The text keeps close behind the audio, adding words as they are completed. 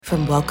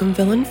From Welcome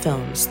Villain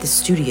Films, the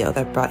studio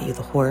that brought you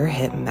the horror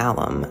hit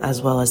Malum,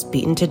 as well as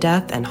Beaten to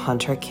Death and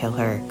Hunter Kill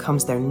Her,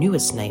 comes their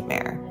newest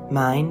nightmare,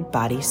 Mind,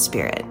 Body,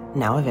 Spirit,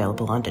 now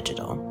available on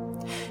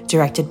digital.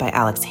 Directed by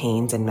Alex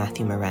Haynes and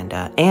Matthew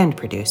Miranda, and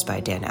produced by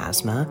Dan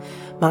Asma,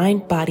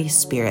 Mind, Body,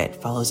 Spirit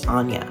follows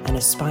Anya, an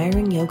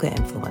aspiring yoga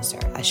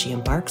influencer, as she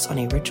embarks on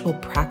a ritual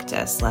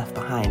practice left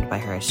behind by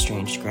her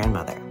estranged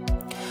grandmother.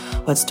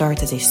 What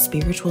starts as a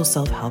spiritual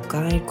self-help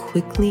guide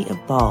quickly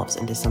evolves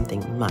into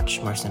something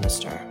much more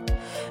sinister.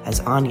 As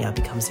Anya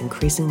becomes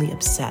increasingly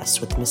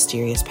obsessed with the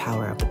mysterious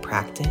power of the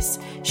practice,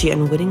 she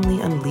unwittingly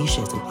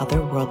unleashes an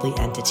otherworldly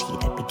entity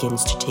that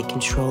begins to take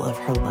control of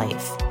her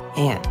life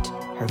and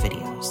her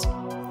videos.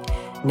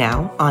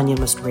 Now, Anya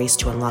must race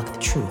to unlock the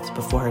truth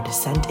before her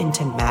descent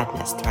into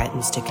madness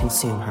threatens to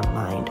consume her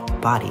mind,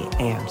 body,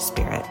 and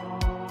spirit.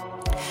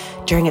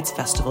 During its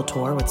festival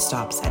tour with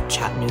stops at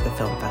Chattanooga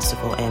Film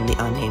Festival and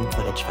the Unnamed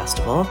Footage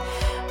Festival,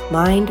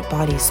 Mind,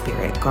 Body,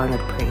 Spirit garnered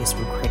praise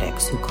from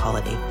critics who call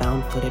it a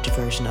found footage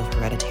version of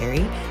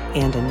Hereditary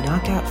and a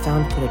knockout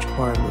found footage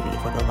horror movie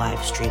for the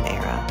live stream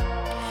era.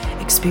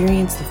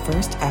 Experience the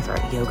first ever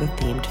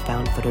yoga-themed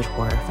found footage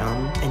horror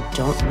film and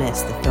don't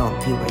miss the film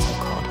viewers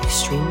have called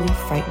extremely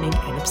frightening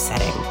and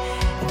upsetting.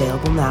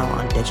 Available now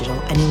on digital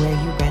anywhere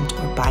you rent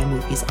or buy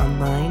movies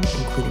online,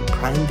 including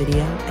Prime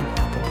Video and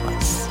Apple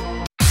Plus.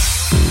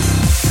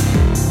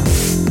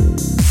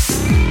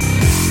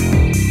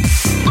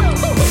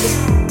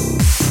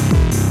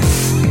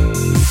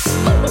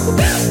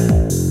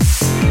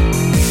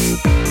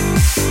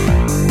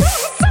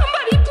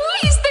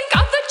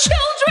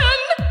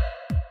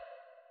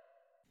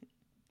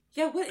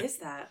 Yeah, what is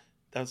that?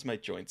 That was my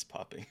joints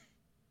popping.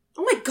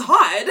 Oh my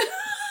god!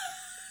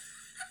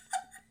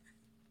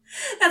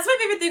 That's my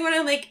favorite thing when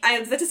I'm like,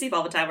 I get to Steve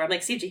all the time where I'm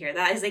like, Steve, did you hear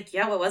that? He's like,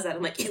 yeah, what was that?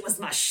 I'm like, it was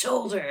my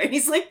shoulder. And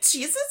he's like,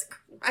 Jesus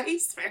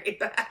Christ, very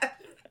bad.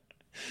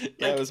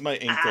 Yeah, like, it was my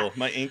ankle.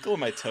 My ankle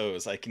and my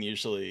toes, I can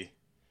usually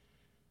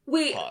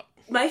pop.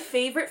 My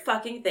favorite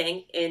fucking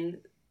thing in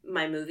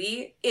my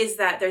movie is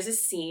that there's a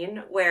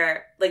scene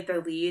where, like,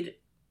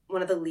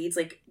 one of the leads,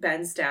 like,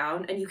 bends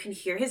down, and you can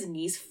hear his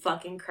knees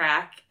fucking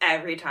crack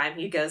every time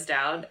he goes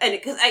down. And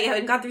because I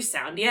haven't gone through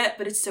sound yet,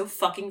 but it's so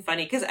fucking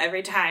funny, because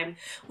every time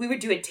we would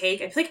do a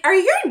take, I'd be like, are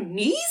your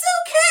knees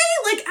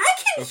okay? Like, I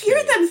can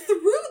hear them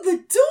through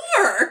the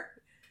door!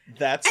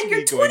 That's and me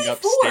you're going 24.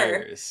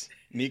 upstairs.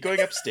 Me going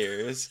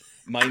upstairs,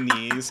 my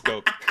knees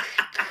go...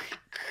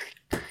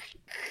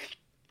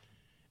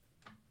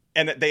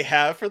 And they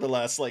have for the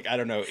last, like, I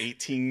don't know,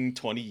 18,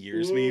 20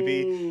 years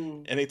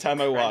maybe. Anytime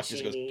I walk,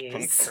 it just goes...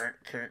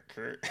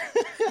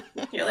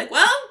 You're like,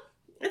 well,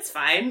 it's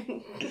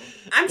fine.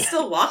 I'm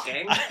still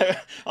walking.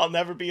 I'll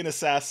never be an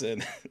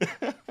assassin.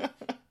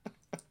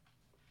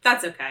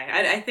 That's okay.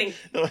 I think...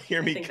 They'll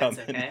hear me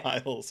coming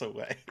miles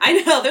away. I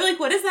know. They're like,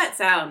 what is that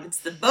sound? It's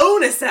the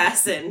bone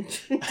assassin.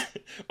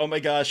 Oh my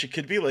gosh, it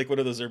could be like one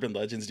of those urban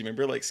legends. Do you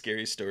remember like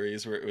Scary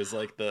Stories where it was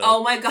like the...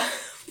 Oh my god.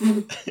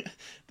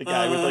 the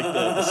guy with like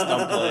the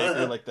stump leg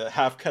or like the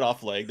half cut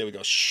off leg that would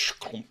go shh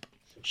clump,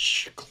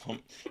 shh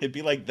clump. It'd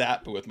be like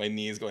that, but with my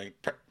knees going...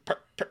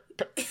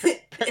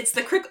 It's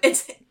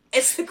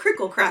the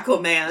Crickle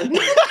Crackle Man.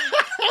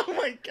 Oh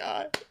my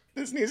god.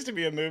 This needs to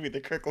be a movie,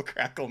 The Crickle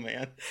Crackle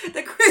Man.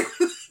 The Crickle...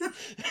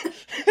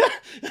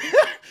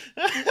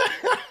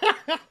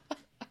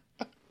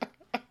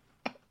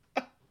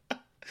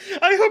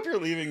 I hope you're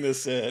leaving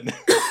this in.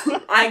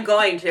 I'm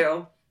going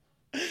to.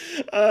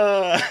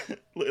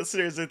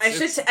 Listeners, I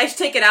should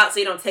take it out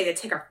so you don't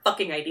take our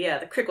fucking idea.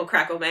 The Crickle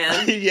Crackle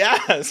Man.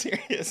 Yeah,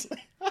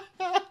 seriously.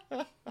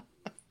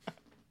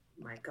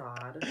 My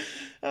god.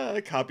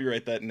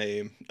 Copyright that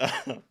name.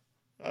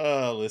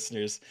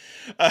 Listeners,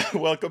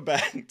 welcome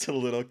back to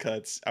Little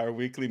Cuts, our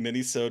weekly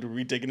mini-sode where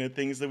we dig into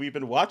things that we've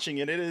been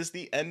watching, and it is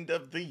the end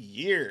of the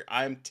year.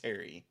 I'm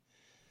Terry.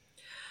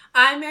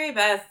 I'm Mary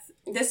Beth.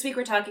 This week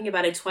we're talking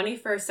about a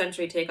 21st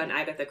century take on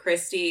Agatha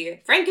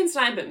Christie,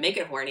 Frankenstein but make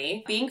it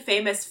horny, Being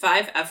Famous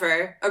 5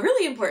 Ever, a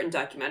really important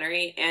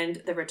documentary,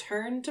 and The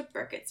Return to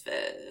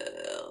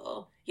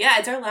Burkittsville. Yeah,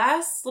 it's our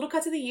last Little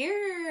Cuts of the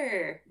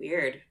year.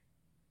 Weird.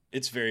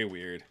 It's very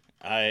weird.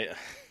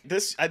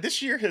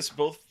 This year has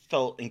both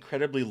felt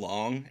incredibly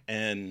long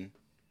and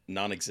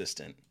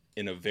non-existent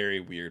in a very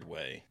weird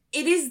way.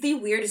 It is the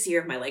weirdest year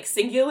of my life.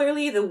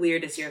 Singularly, the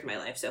weirdest year of my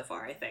life so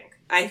far, I think.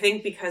 I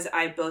think because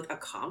I both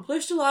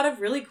accomplished a lot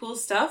of really cool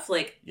stuff.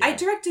 Like, yeah. I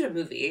directed a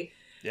movie.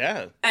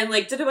 Yeah. And,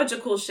 like, did a bunch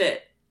of cool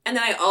shit. And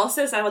then I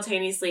also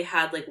simultaneously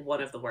had, like,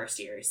 one of the worst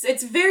years.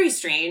 It's very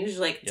strange,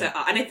 like,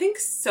 and I think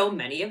so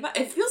many of us,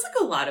 it feels like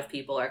a lot of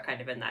people are kind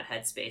of in that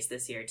headspace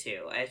this year,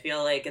 too. I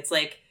feel like it's,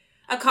 like,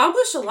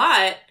 accomplished a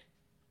lot,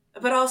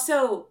 but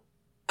also...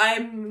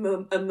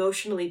 I'm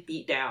emotionally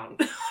beat down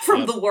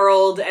from the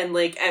world and,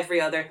 like, every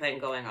other thing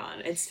going on.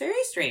 It's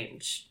very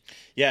strange.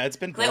 Yeah, it's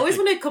been... I always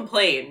want to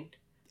complain,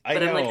 but I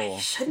know. I'm like, I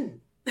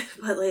shouldn't.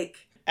 But,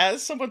 like...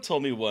 As someone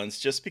told me once,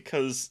 just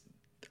because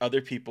other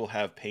people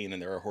have pain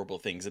and there are horrible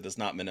things, it does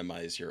not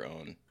minimize your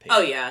own pain.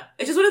 Oh, yeah.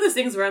 It's just one of those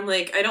things where I'm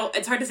like,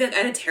 it's hard to say I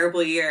had a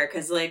terrible year,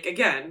 because, like,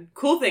 again,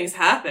 cool things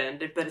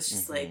happened, but it's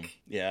just like,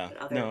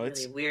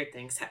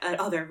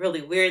 other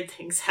really weird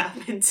things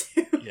happened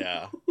too.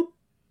 Yeah.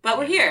 But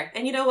we're here.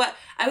 And you know what?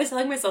 I was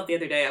telling myself the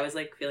other day, I was,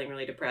 like, feeling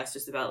really depressed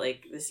just about,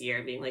 like, this year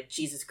and being like,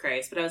 Jesus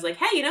Christ. But I was like,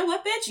 hey, you know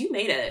what, bitch? You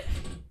made it.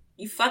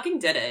 You fucking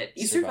did it.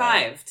 You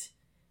survived.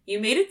 You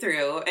made it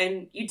through,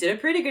 and you did a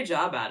pretty good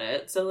job at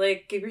it. So,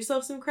 like, give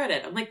yourself some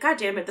credit. I'm like, God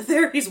damn it, the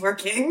therapy's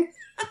working.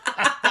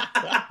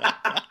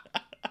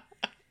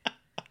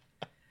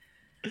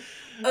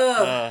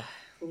 Oh,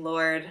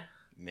 Lord.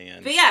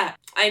 Man. But yeah,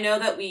 I know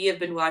that we have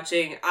been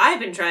watching. I've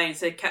been trying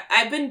to.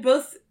 I've been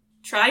both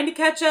trying to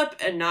catch up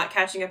and not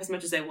catching up as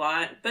much as I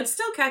want, but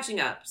still catching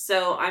up.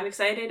 So I'm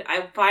excited.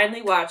 I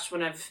finally watched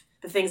one of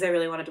the things I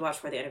really wanted to watch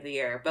before the end of the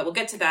year. But we'll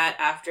get to that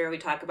after we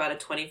talk about a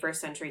 21st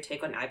century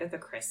take on Agatha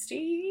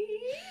Christie.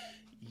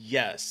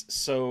 Yes.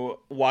 So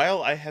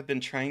while I have been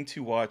trying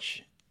to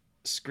watch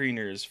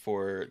screeners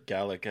for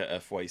Gallica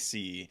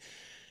FYC,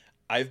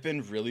 I've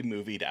been really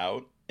movied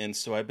out. And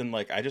so I've been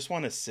like, I just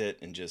want to sit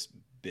and just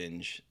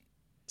binge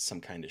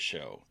some kind of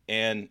show.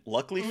 And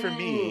luckily for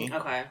me,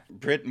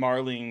 Britt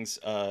Marling's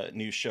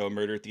new show,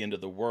 Murder at the End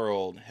of the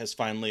World, has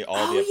finally,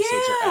 all the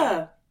episodes are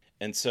out.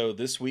 And so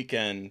this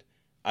weekend,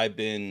 I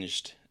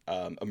binged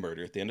A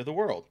Murder at the End of the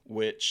World,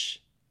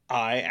 which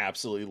I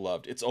absolutely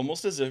loved. It's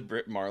almost as if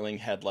Britt Marling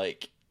had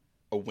like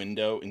a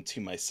window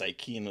into my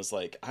psyche and was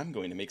like, I'm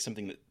going to make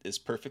something that is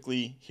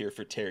perfectly here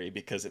for Terry,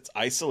 because it's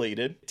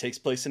isolated. It takes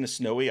place in a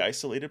snowy,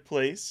 isolated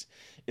place.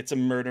 It's a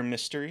murder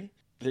mystery.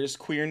 There's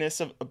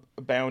queerness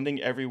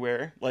abounding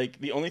everywhere.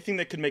 Like, the only thing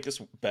that could make this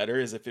better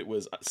is if it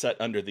was set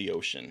under the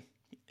ocean.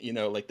 You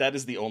know, like, that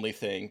is the only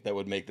thing that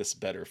would make this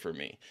better for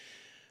me.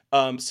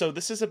 So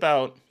this is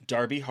about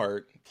Darby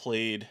Hart,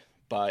 played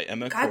by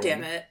Emma Corrin. God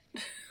damn it.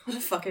 What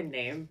a fucking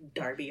name,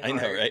 Darby Hart. I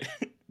know, right?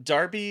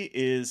 Darby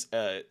is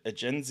a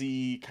Gen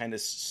Z kind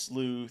of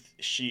sleuth.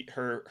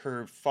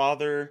 Her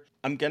father,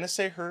 I'm gonna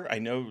say her. I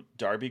know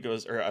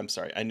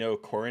I know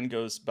Corrin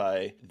goes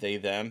by they,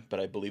 them, but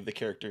I believe the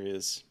character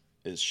is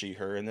she,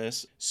 her in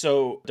this.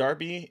 So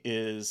Darby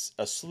is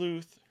a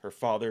sleuth. Her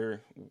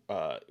father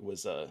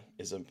is a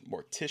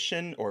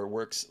mortician, or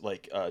works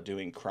like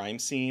doing crime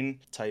scene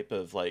type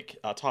of like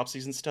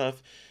autopsies and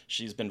stuff.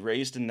 She's been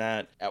raised in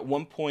that. At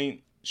one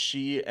point,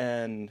 she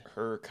and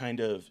her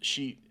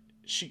she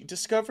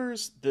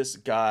discovers this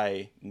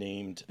guy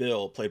named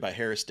Bill, played by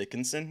Harris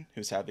Dickinson,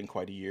 who's having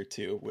quite a year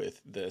too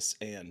with this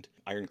and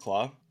Iron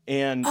Claw.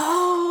 And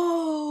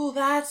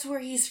that's where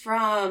he's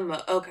from.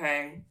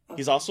 Okay.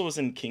 He's also was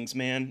in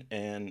Kingsman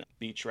and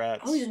Beach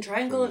Rats. Oh, he's in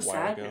Triangle of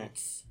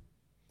Sadness.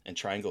 And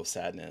Triangle of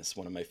Sadness,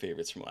 one of my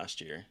favorites from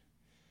last year.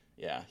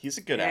 Yeah, he's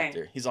a good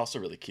actor. He's also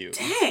really cute.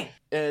 Dang!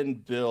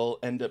 And Bill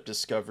end up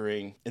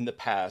discovering in the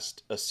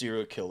past a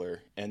serial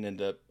killer and end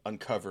up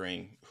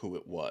uncovering who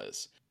it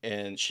was.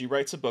 And she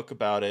writes a book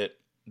about it.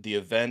 The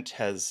event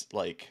has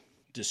like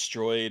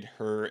destroyed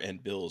her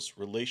and Bill's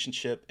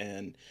relationship,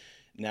 and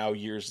now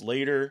years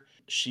later,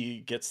 she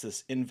gets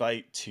this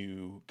invite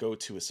to go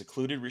to a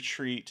secluded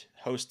retreat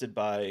hosted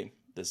by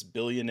this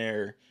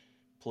billionaire,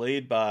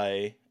 played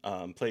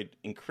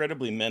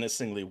incredibly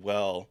menacingly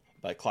well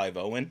by Clive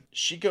Owen.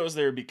 She goes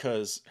there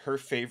because her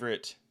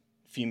favorite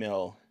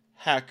female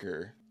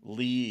hacker,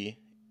 Lee,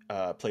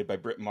 played by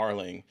Britt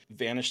Marling,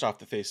 vanished off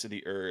the face of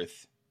the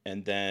earth,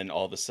 and then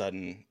all of a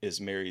sudden is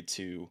married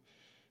to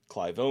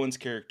Clive Owen's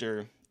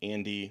character,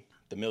 Andy,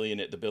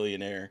 the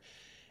billionaire,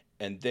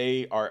 and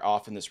they are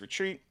off in this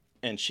retreat.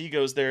 And she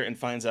goes there and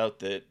finds out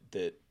that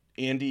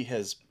Andy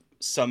has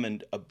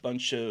summoned a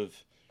bunch of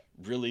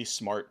really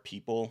smart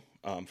people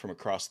from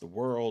across the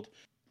world.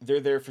 They're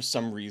there for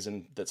some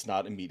reason that's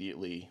not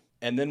immediately.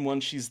 And then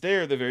when she's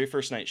there, the very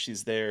first night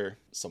she's there,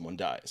 someone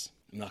dies.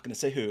 I'm not going to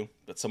say who,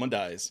 but someone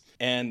dies.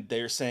 And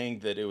they're saying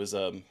that it was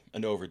an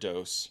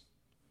overdose,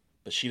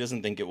 but she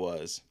doesn't think it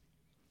was.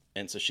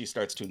 And so she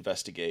starts to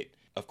investigate.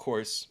 Of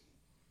course,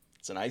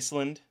 it's in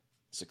Iceland,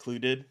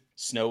 secluded,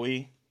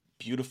 snowy,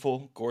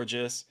 beautiful,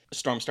 gorgeous. A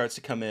storm starts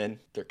to come in.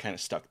 They're kind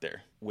of stuck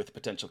there with a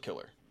potential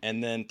killer.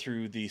 And then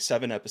through the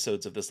 7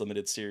 episodes of this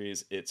limited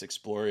series, it's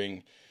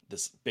exploring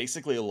this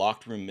basically a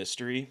locked room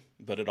mystery,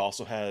 but it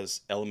also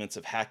has elements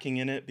of hacking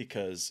in it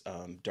because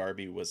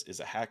Darby is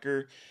a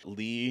hacker.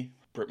 Lee,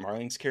 Britt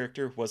Marling's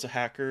character, was a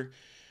hacker.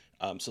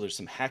 So there's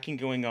some hacking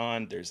going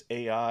on. There's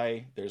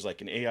AI. There's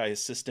like an AI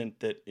assistant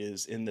that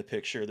is in the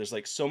picture. There's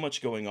like so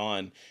much going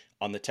on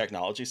the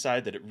technology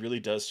side that it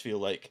really does feel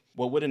like,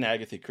 what would an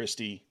Agatha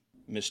Christie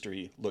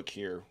mystery look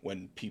here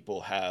when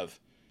people have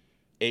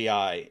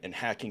AI and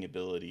hacking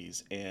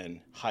abilities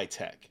and high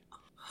tech?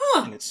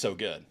 And it's so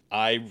good.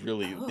 I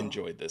really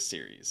enjoyed this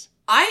series.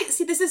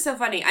 This is so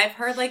funny. I've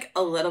heard like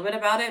a little bit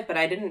about it, but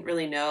I didn't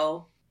really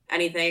know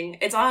anything.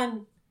 It's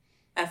on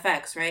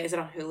FX, right? Is it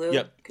on Hulu?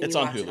 Yep, it's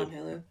on Hulu. It on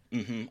Hulu.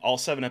 Mm-hmm. All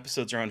 7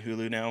 episodes are on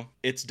Hulu now.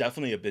 It's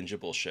definitely a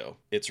bingeable show.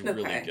 It's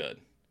really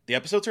good. The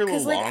episodes are a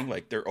little long,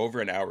 like they're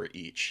over an hour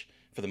each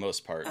for the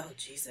most part. Oh,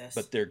 Jesus.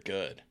 But they're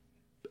good.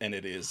 and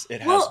it has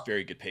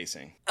very good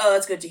pacing. Oh,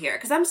 that's good to hear.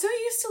 Because I'm so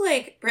used to,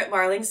 like, Brit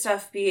Marling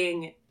stuff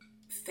being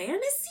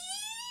fantasy?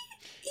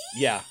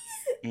 Yeah.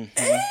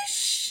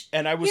 Ish?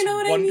 And I was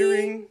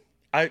wondering...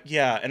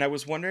 and I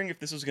was wondering if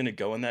this was going to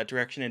go in that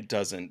direction. It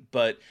doesn't,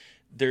 but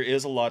there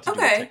is a lot to do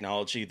with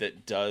technology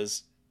that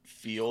does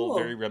feel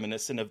very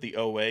reminiscent of the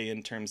OA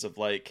in terms of,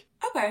 like,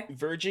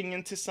 verging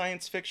into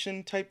science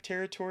fiction type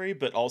territory,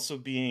 but also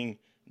being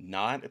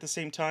not at the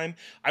same time.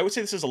 I would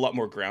say this is a lot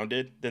more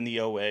grounded than the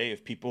OA.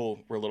 If people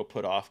were a little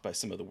put off by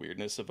some of the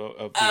weirdness of the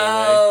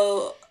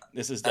OA,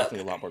 this is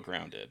definitely a lot more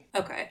grounded.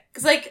 Okay.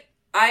 Because, like,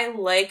 I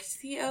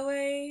liked the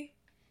OA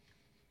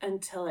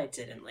until I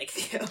didn't like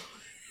the OA.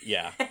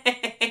 Yeah.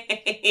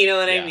 You know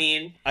what I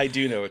mean? I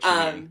do know what you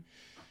mean.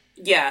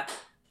 Yeah.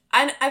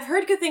 And I've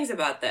heard good things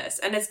about this.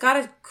 And it's got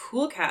a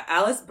cool cat.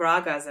 Alice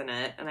Braga's in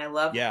it. And I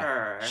love her.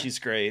 Yeah, she's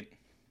great.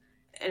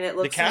 And it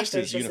looks the cast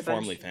like is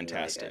uniformly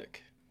fantastic. Really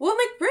well,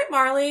 like Brit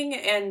Marling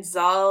and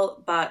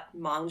Zal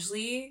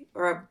Batmanglij,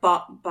 or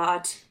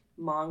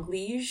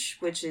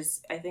Batmanglij, which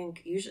is, I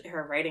think, usually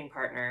her writing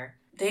partner.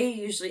 They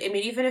usually, I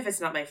mean, even if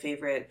it's not my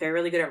favorite, they're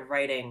really good at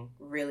writing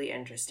really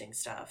interesting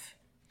stuff.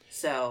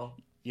 So...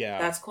 yeah,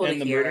 that's cool to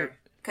hear.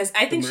 Because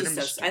I think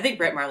I think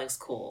Brit Marling's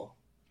cool.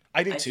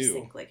 I do too. I just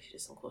think, like, she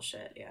does some cool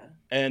shit, yeah.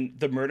 And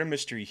the murder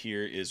mystery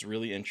here is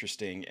really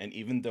interesting, and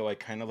even though I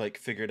kind of, like,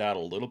 figured out a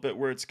little bit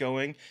where it's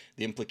going,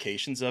 the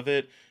implications of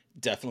it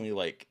definitely,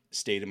 like,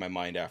 stayed in my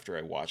mind after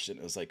I watched it.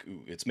 It was like,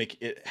 ooh,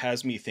 it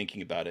has me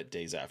thinking about it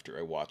days after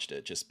I watched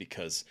it, just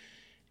because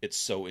it's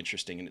so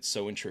interesting and it's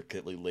so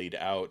intricately laid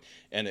out,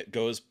 and it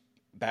goes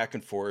back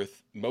and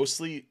forth,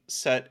 mostly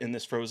set in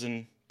this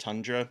frozen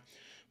tundra,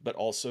 but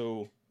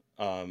also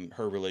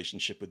her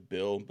relationship with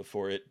Bill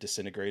before it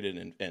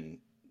disintegrated and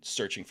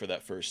searching for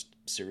that first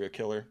serial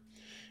killer.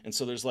 And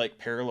so there's, like,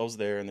 parallels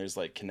there, and there's,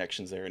 like,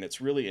 connections there, and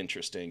it's really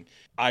interesting.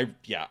 I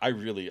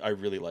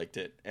really liked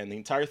it. And the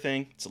entire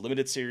thing, it's a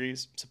limited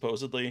series,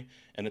 supposedly,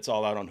 and it's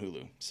all out on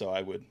Hulu. So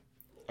I would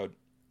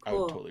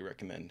totally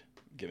recommend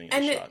giving it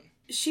a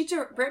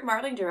shot. Brit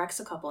Marling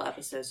directs a couple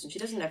episodes, and she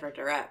doesn't ever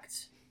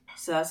direct.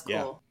 So that's cool.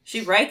 Yeah.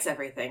 She writes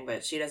everything,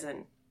 but she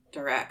doesn't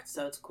direct,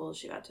 so it's cool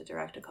she got to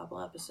direct a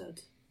couple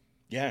episodes.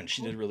 Yeah, and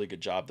she did a really good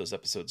job. Those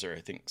episodes are,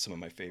 I think, some of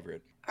my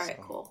favorite. All right,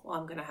 cool. Well,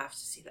 I'm gonna have to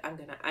see that.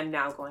 I'm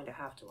now going to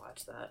have to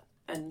watch that.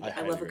 And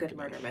I love a good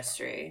murder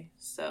mystery,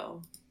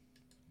 so.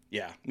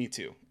 Yeah, me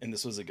too. And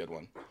this was a good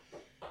one.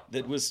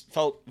 That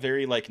felt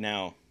very, like,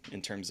 now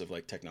in terms of,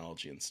 like,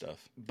 technology and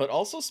stuff. But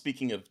also,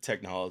 speaking of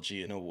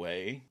technology in a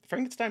way,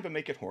 Frankenstein but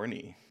make it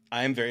horny.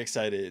 I am very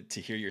excited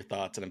to hear your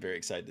thoughts, and I'm very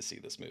excited to see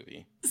this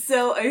movie.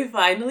 So I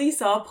finally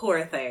saw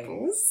Poor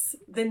Things,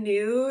 the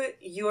new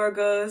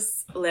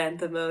Yorgos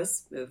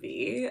Lanthimos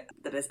movie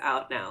that is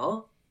out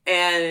now.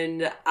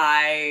 And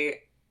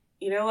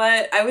you know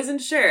what? I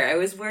wasn't sure. I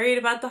was worried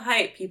about the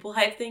hype. People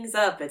hype things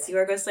up. It's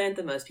Yorgos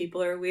Lanthimos.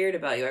 People are weird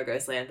about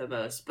Yorgos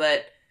Lanthimos.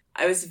 But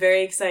I was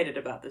very excited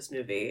about this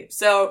movie.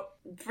 So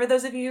for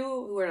those of you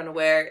who are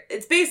unaware,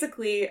 it's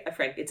basically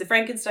it's a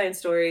Frankenstein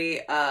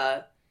story.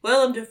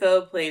 Willem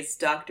Dafoe plays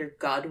Dr.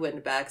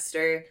 Godwin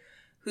Baxter,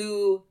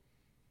 who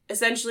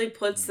essentially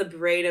puts the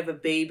brain of a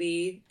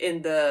baby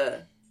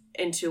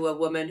into a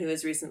woman who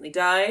has recently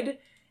died,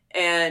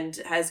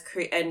 and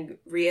and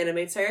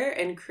reanimates her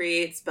and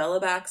creates Bella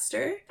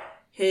Baxter,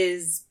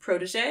 his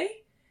protege.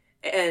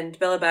 And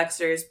Bella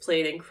Baxter is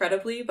played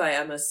incredibly by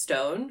Emma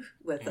Stone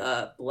with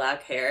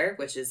black hair,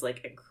 which is,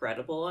 like,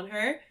 incredible on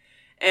her.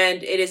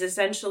 And it is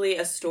essentially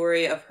a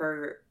story of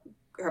her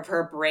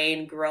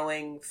brain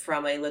growing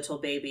from a little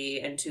baby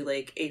into,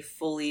 like, a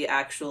fully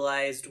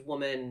actualized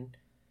woman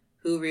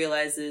who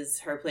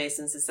realizes her place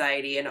in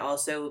society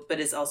but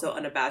is also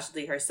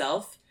unabashedly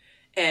herself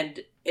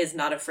and is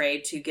not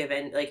afraid to give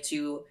in, like,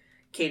 to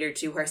cater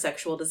to her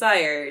sexual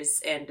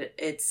desires. And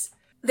it's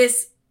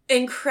this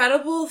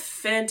incredible,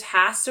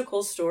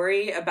 fantastical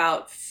story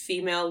about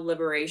female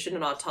liberation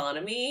and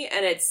autonomy,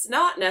 and it's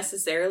not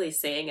necessarily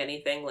saying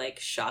anything, like,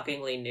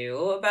 shockingly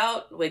new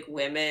about, like,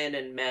 women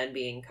and men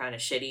being kind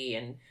of shitty,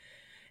 and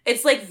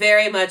it's, like,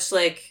 very much,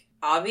 like,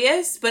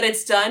 obvious, but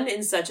it's done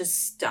in such a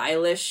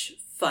stylish,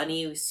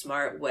 funny,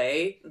 smart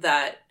way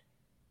that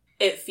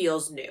it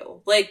feels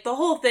new. Like, the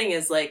whole thing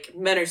is, like,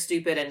 men are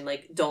stupid and,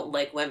 like, don't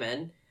like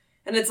women,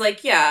 and it's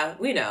like, yeah,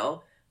 we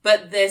know.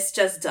 But this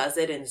just does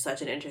it in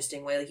such an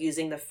interesting way, like,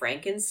 using the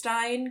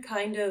Frankenstein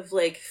kind of,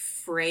 like,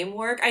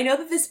 framework. I know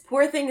that this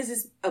Poor Things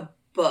is a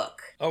book.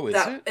 Oh, is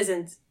that it?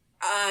 Isn't.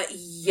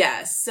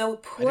 Yes. So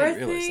Poor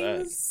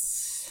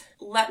Things.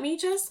 Let me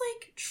just,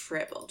 like,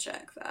 triple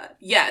check that.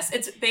 Yes,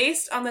 it's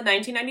based on the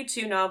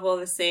 1992 novel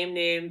of the same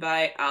name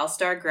by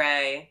Alistair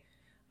Gray.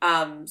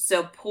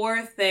 So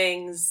Poor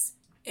Things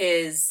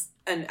is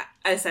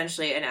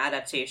essentially an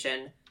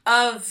adaptation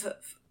of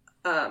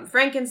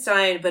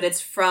Frankenstein, but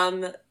it's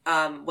from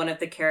one of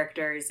the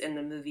characters in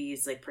the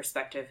movie's, like,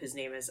 perspective. His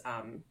name is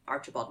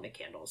Archibald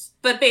McCandles.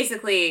 But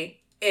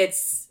basically,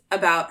 it's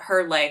about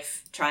her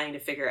life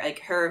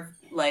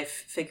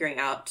figuring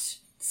out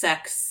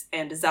sex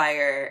and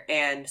desire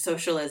and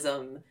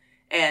socialism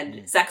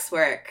and sex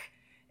work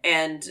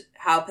and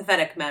how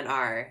pathetic men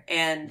are.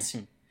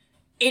 And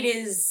it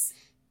is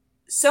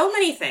so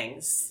many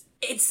things.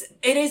 It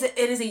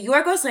is a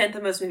Yorgos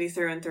Lanthimos movie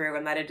through and through,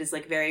 in that it is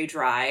like very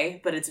dry,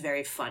 but it's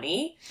very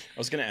funny. I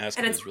was going to ask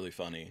if it's really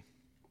funny.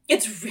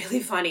 It's really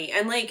funny.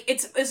 And like,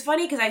 it's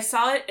funny because I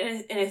saw it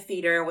in a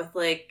theater with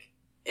like,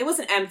 it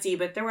wasn't empty,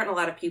 but there weren't a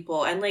lot of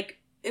people. And like,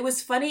 it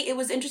was funny. It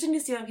was interesting to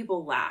see when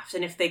people laughed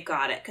and if they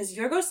got it. Because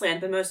Yorgos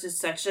Lanthimos is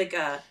such like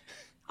a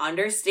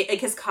understated,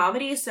 like his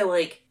comedy is so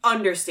like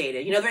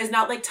understated. You know, there's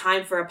not like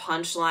time for a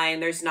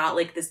punchline. There's not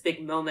like this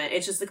big moment.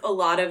 It's just like a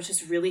lot of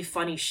just really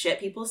funny shit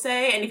people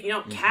say. And if you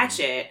don't catch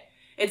it,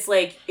 it's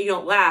like you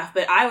don't laugh.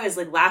 But I was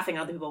like laughing,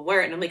 other people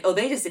weren't. And I'm like, oh,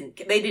 they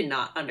did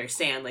not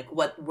understand like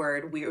what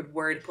weird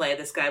wordplay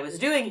this guy was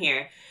doing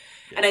here.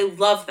 Yeah. And I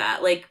love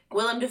that. Like,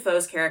 Willem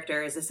Dafoe's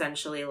character is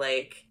essentially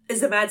like,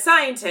 is a mad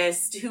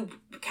scientist who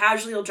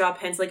casually will drop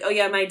hints like, oh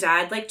yeah, my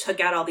dad like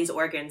took out all these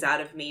organs out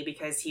of me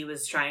because he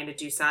was trying to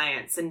do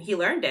science and he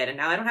learned it and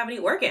now I don't have any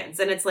organs.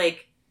 And it's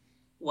like,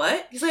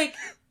 what? He's like,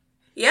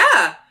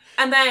 yeah.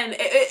 And then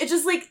it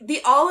just like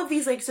all of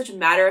these like such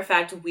matter of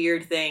fact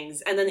weird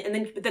things.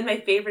 But then my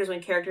favorite is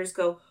when characters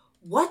go,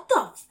 what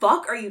the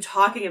fuck are you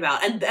talking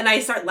about? And then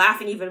I start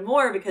laughing even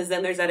more because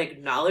then there's that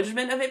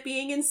acknowledgement of it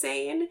being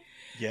insane.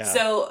 Yeah.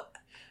 So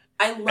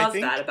I love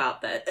that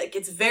about that. Like,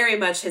 it's very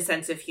much his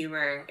sense of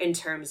humor in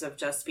terms of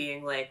just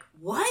being like,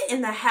 what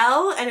in the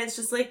hell? And it's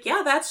just like,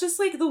 yeah, that's just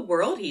like the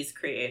world he's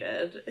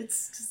created.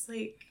 It's just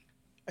like,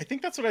 I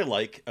think that's what I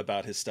like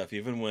about his stuff,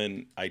 even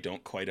when I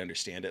don't quite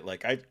understand it.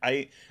 Like,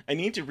 I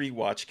need to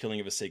rewatch Killing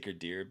of a Sacred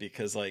Deer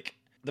because, like,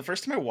 the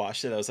first time I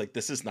watched it, I was like,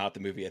 this is not the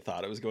movie I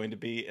thought it was going to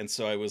be. And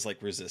so I was,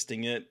 like,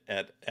 resisting it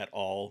at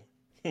all,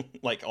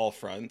 like, all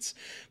fronts.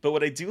 But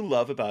what I do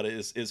love about it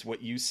is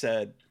what you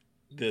said,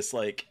 this,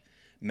 like,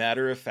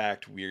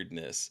 matter-of-fact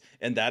weirdness.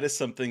 And that is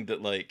something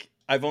that, like,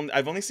 I've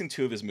only seen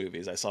 2 of his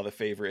movies. I saw The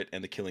Favorite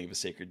and The Killing of a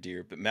Sacred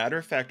Deer. But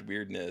matter-of-fact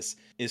weirdness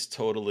is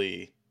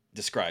totally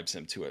describes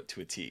him to a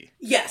T.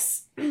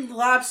 Yes.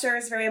 Lobster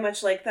is very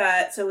much like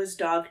that. So is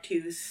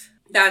Dogtooth.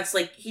 That's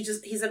like,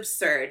 he's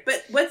absurd.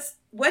 But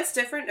what's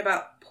different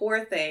about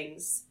Poor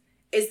Things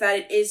is that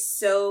it is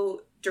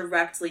so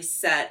directly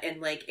set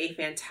in like a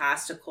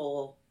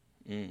fantastical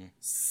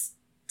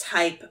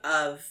type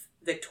of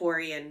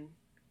Victorian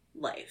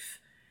life.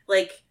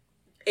 Like,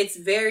 it's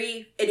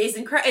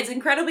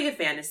incredibly a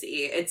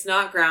fantasy. It's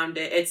not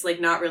grounded. It's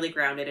like not really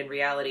grounded in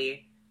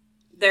reality.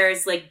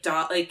 There's like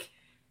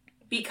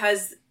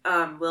because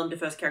Willem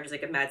Dafoe's character is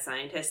like a mad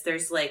scientist,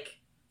 there's like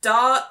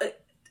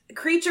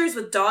creatures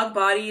with dog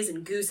bodies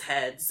and goose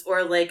heads,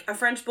 or like a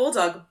French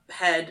bulldog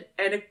head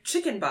and a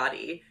chicken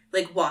body,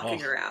 like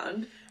walking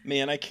around.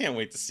 Man, I can't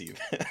wait to see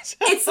that.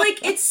 It's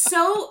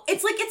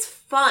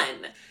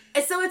fun.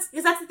 And so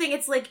because that's the thing,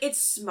 it's like,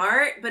 it's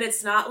smart, but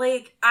it's not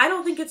like, I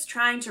don't think it's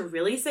trying to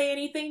really say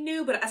anything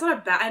new, but that's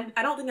not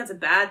I don't think that's a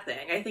bad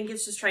thing. I think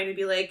it's just trying to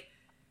be like,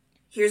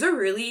 here's a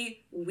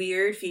really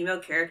weird female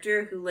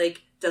character who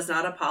like does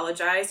not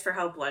apologize for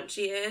how blunt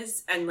she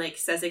is and like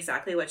says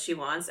exactly what she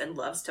wants and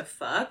loves to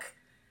fuck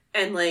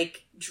and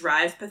like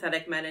drives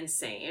pathetic men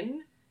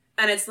insane.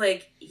 And it's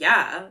like,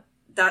 yeah,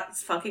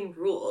 that's fucking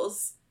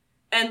rules.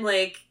 And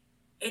like,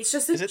 it's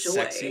just a joy.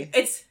 Sexy?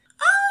 It's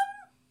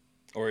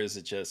or is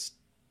it just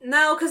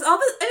no? Because all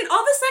the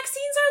sex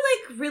scenes are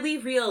like really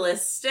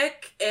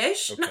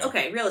realistic-ish.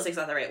 Okay, realistic's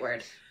not the right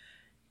word.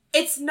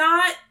 It's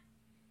not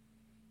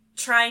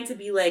trying to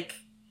be like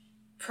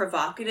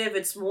provocative.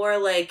 It's more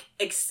like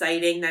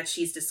exciting that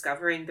she's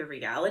discovering the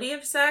reality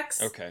of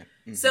sex. Okay.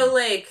 Mm-hmm. So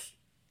like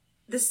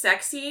the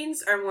sex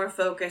scenes are more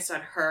focused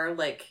on her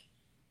like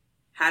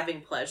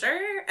having pleasure,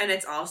 and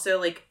it's also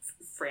like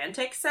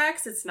frantic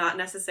sex. It's not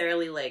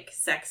necessarily like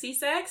sexy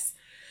sex.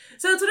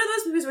 So it's one of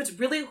those movies where it's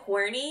really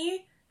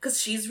horny because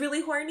she's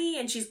really horny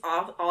and she's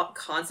all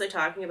constantly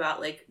talking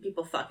about like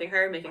people fucking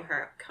her, making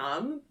her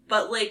come,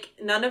 but like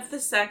none of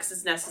the sex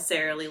is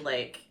necessarily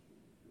like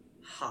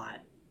hot.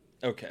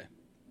 Okay.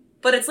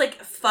 But it's like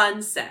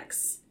fun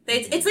sex.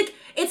 It's like,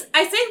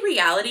 I say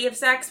reality of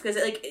sex because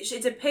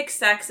it depicts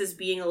sex as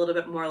being a little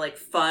bit more like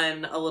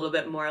fun, a little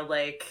bit more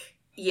like,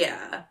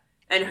 yeah.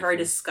 And her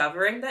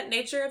discovering that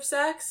nature of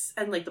sex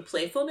and like the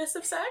playfulness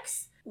of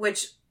sex,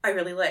 which I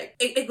really like.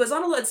 It goes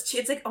on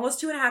it's like almost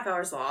 2.5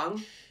 hours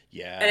long.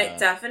 Yeah. And it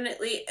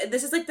definitely,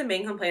 this is like the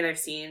main complaint I've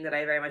seen that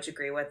I very much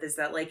agree with, is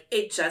that like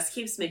it just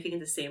keeps making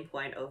the same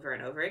point over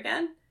and over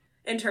again.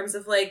 In terms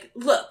of like,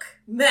 look,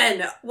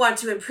 men want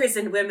to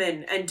imprison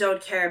women and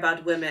don't care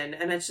about women.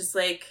 And it's just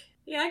like,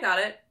 yeah, I got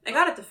it. I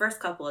got it the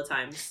first couple of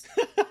times.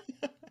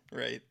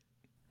 Right.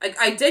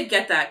 I did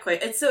get that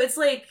quite. It's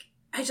like,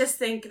 I just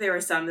think there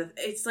were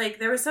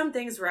some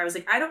things where I was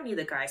like, I don't need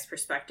the guy's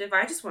perspective.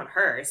 I just want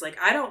hers. Like,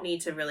 I don't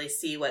need to really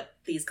see what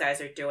these guys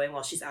are doing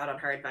while she's out on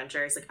her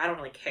adventures. Like, I don't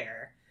really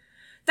care.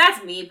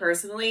 That's me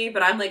personally,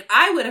 but I'm like,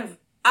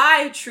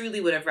 I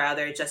truly would have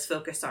rather just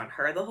focused on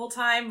her the whole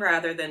time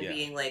rather than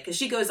being like, because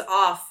she goes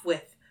off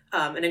with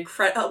an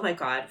incredible, oh my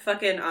god,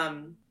 fucking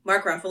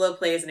Mark Ruffalo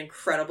plays an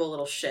incredible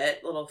little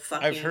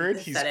fucking I've heard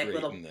he's pathetic great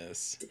little... in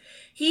this.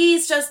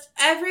 He's just...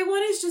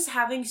 Everyone is just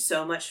having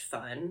so much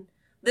fun.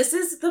 This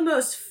is the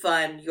most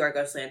fun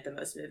Yorgos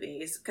Lanthimos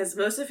movies, because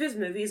most of his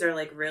movies are,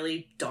 like,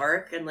 really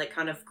dark and, like,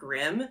 kind of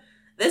grim.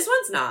 This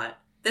one's not.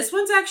 This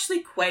one's actually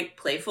quite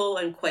playful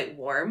and quite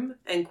warm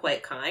and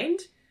quite kind,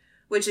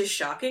 which is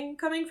shocking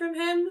coming from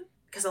him,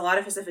 because a lot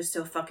of his stuff is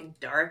so fucking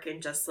dark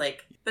and just,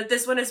 like... But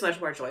this one is much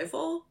more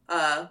joyful,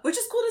 which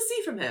is cool to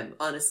see from him,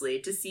 honestly.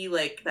 To see,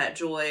 like, that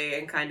joy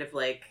and kind of,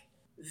 like,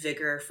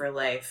 vigor for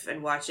life,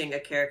 and watching a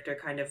character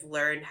kind of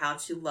learn how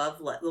to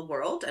love the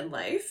world and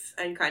life,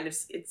 and kind of...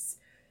 It's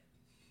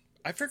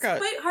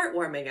quite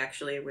heartwarming,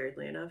 actually,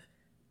 weirdly enough.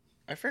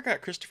 I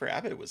forgot Christopher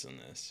Abbott was in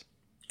this.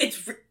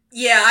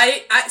 Yeah,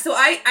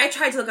 I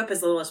tried to look up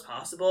as little as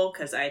possible,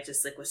 because I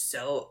just, like, was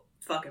so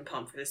fucking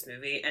pumped for this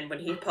movie, and when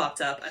he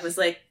popped up, I was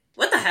like,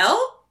 what the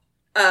hell?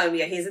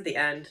 Yeah, he's at the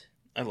end.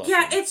 I love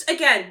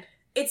him.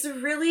 It's a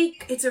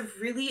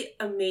really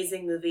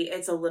amazing movie.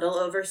 It's a little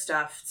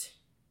overstuffed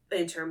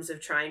in terms of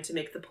trying to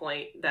make the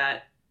point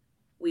that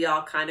we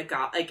all kind of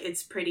got. Like,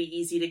 it's pretty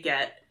easy to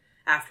get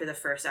after the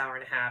first hour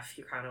and a half.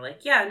 You're kind of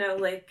like, yeah, no,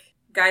 like,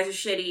 guys are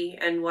shitty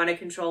and want to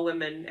control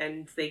women,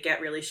 and they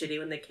get really shitty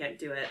when they can't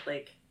do it.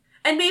 Like,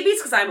 and maybe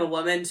it's because I'm a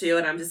woman too,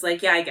 and I'm just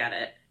like, yeah, I get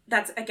it.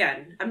 That's,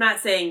 again, I'm not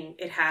saying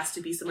it has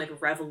to be some, like,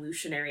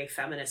 revolutionary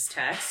feminist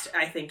text.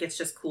 I think it's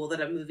just cool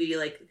that a movie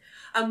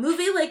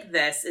like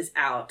this is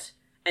out,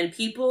 and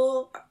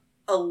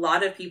a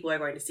lot of people are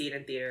going to see it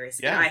in theaters.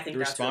 Yeah, and I think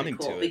that's really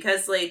cool,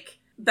 because, like,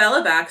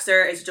 Bella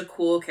Baxter is such a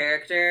cool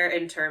character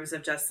in terms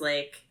of just,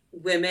 like,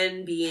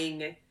 women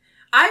being...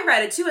 I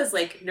read it, too, as,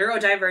 like,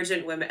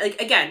 neurodivergent women.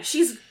 Like, again,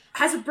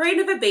 has a brain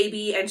of a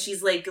baby, and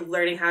she's, like,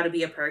 learning how to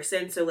be a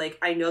person, so, like,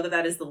 I know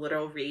that is the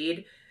literal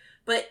read.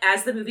 But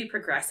as the movie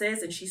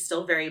progresses, and she's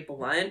still very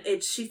blunt,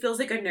 she feels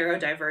like a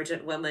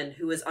neurodivergent woman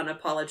who is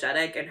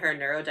unapologetic in her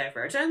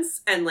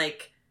neurodivergence. And,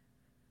 like,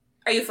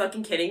 are you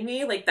fucking kidding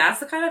me? Like, that's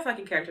the kind of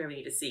fucking character we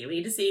need to see. We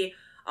need to see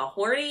a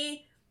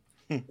horny,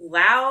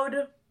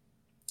 loud,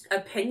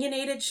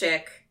 opinionated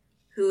chick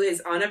who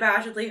is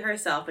unabashedly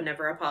herself and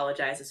never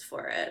apologizes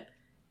for it.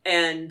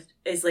 And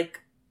is, like,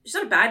 she's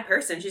not a bad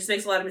person. She just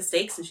makes a lot of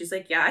mistakes, and she's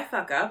like, yeah, I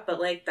fuck up,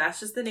 but, like, that's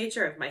just the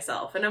nature of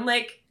myself. And I'm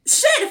like...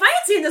 Shit, if I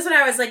had seen this when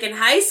I was, like, in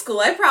high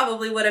school, I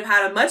probably would have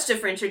had a much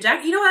different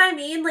trajectory. You know what I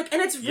mean? Like,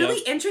 and it's really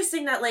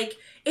interesting that, like,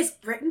 it's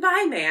written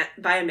by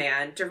a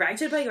man,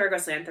 directed by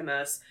Yorgos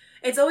Lanthimos.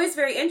 It's always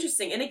very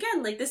interesting. And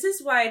again, like, this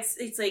is why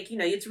it's like, you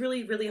know, it's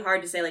really, really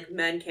hard to say, like,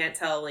 men can't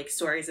tell, like,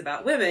 stories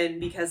about women,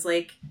 because,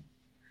 like,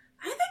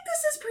 I think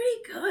this is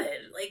pretty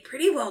good. Like,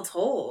 pretty well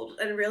told.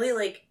 And really,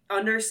 like,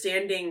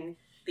 understanding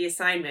the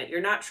assignment.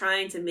 You're not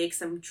trying to make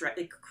some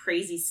like,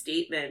 crazy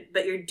statement,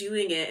 but you're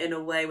doing it in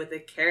a way with a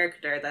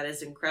character that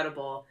is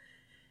incredible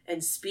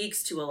and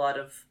speaks to a lot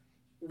of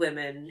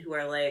women who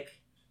are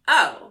like,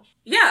 oh,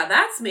 yeah,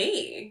 that's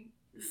me.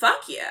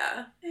 Fuck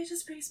yeah. It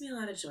just brings me a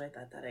lot of joy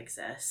that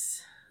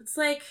exists. It's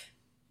like,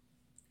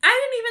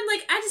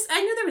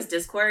 I knew there was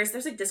discourse.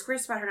 There's, like,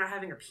 discourse about her not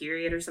having her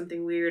period or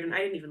something weird, and I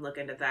didn't even look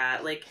into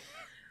that. Like,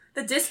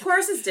 the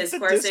discourse is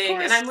discoursing,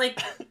 and I'm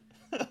like...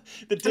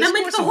 the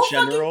discourse in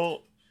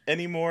general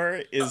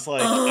anymore is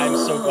like, I'm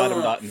so glad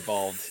I'm not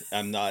involed.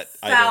 I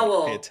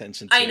don't pay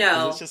attention to I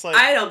know. It's just like,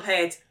 I don't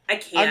pay it. I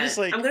can't. I'm just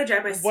like, I'm gonna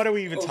drive myself. What are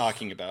we even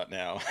talking about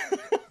now?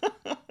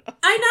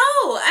 I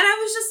know, and I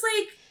was just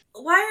like,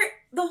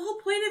 the whole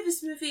point of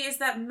this movie is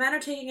that men are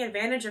taking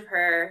advantage of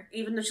her,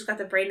 even though she's got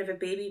the brain of a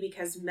baby,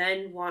 because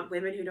men want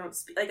women who don't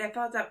speak. Like, I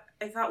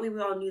thought we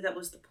all knew that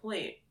was the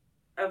point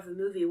of the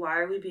movie. Why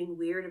are we being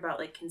weird about,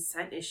 like,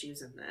 consent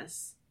issues in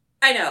this?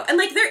 I know. And,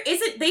 like,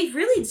 they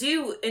really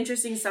do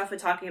interesting stuff with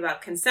talking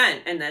about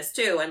consent in this,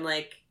 too. And,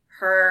 like,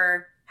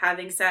 her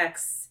having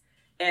sex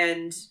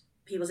and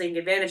people taking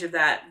advantage of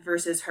that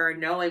versus her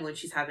knowing when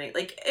she's having,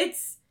 like,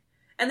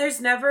 and there's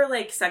never,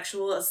 like,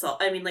 sexual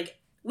assault. I mean, like,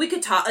 we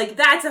could talk, like,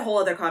 that's a whole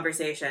other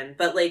conversation.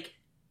 But, like,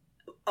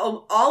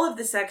 all of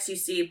the sex you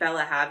see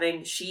Bella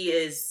having, she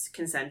is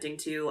consenting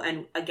to.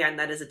 And, again,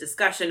 that is a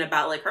discussion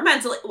about, like, her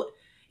mental,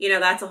 you know,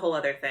 that's a whole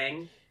other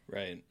thing.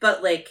 Right.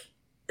 But, like,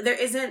 there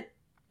isn't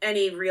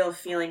any real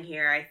feeling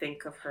here, I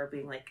think, of her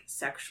being, like,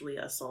 sexually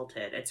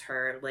assaulted. It's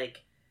her,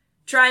 like,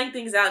 trying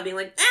things out and being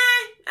like,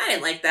 I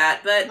didn't like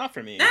that, but not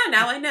for me.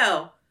 Now I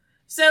know.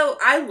 So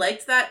I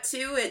liked that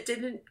too. It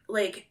didn't,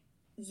 like,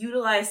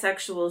 utilize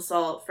sexual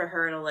assault for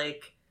her to,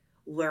 like,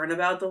 learn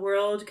about the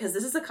world, because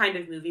this is the kind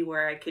of movie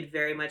where I could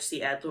very much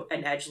see an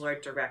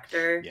edgelord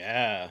director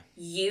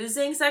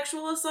using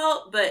sexual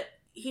assault, but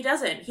he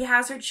doesn't. He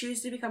has her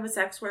choose to become a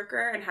sex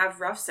worker and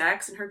have rough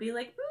sex, and her be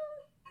like,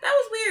 that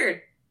was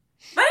weird.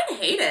 But I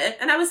didn't hate it.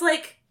 And I was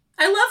like,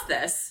 I love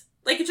this.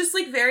 Like, it's just,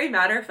 like, very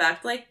matter of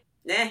fact. Like,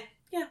 yeah.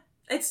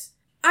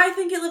 I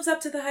think it lives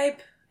up to the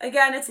hype.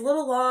 Again, it's a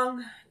little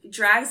long. It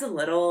drags a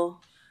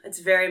little. It's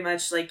very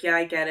much like, yeah,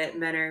 I get it.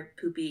 Men are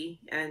poopy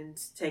and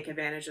take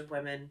advantage of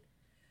women.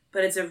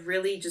 But it's a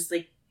really just,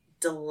 like,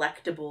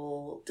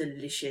 delectable,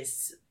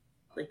 delicious,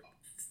 like,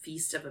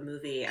 feast of a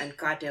movie, and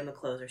goddamn, the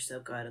clothes are so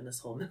good in this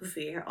whole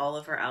movie. All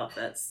of her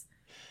outfits.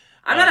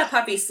 I'm not a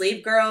puffy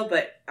sleeve girl,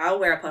 but I'll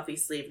wear a puffy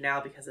sleeve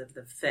now because of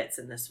the fits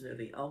in this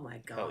movie. Oh my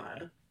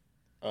god.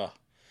 Yeah.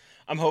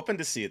 I'm hoping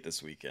to see it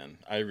this weekend.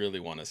 I really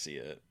want to see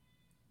it.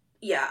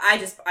 Yeah,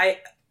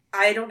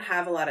 I don't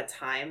have a lot of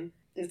time.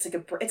 It's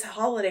like it's a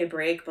holiday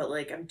break, but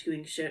like I'm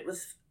doing shit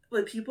with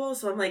people,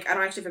 so I'm like I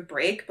don't actually have a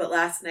break. But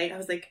last night I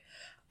was like,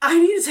 I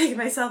need to take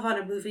myself on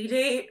a movie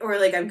date, or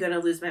like I'm gonna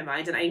lose my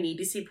mind, and I need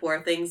to see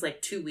Poor Things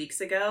like 2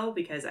 weeks ago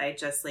because I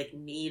just like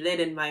need it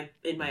in my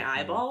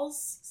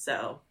eyeballs.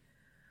 So,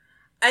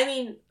 I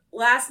mean,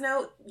 last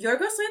note,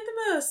 Yorgos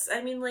Lanthimos,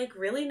 I mean, like,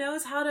 really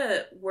knows how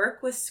to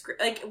work with script.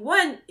 Like,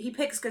 one, he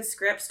picks good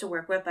scripts to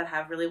work with that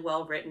have really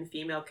well-written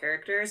female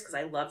characters, because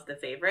I loved The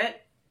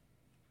Favorite.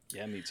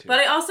 Yeah, me too. But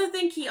I also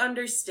think he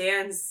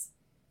understands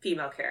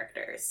female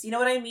characters. You know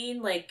what I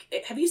mean?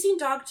 Like, have you seen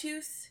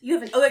Dogtooth? You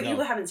haven't. Oh, no. You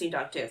haven't seen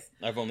Dogtooth.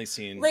 I've only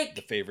seen like,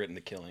 The Favorite and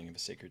The Killing of a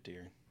Sacred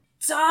Deer.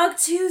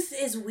 Dogtooth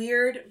is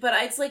weird, but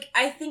it's like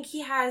I think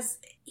he has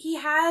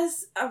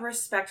a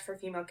respect for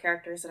female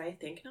characters that I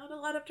think not a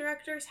lot of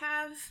directors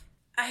have.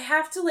 I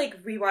have to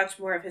like rewatch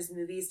more of his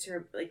movies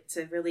to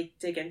really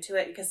dig into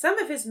it, because some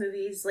of his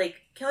movies, like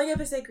Killing of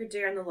a Sacred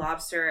Deer and The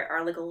Lobster,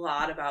 are like a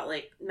lot about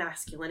like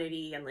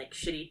masculinity and like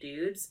shitty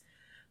dudes.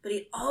 But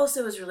he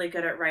also is really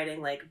good at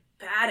writing like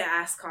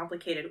badass,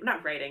 complicated,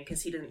 not writing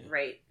because he didn't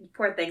write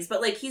Poor Things, but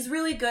like he's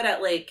really good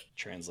at like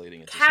translating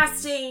it to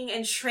casting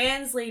and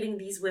translating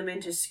these women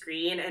to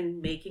screen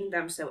and making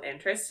them so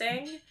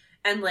interesting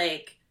and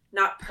like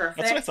not perfect.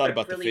 That's what I thought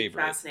about really The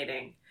Favorite.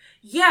 Fascinating.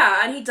 Yeah,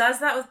 and he does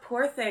that with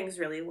Poor Things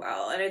really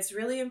well, and it's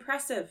really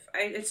impressive.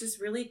 It's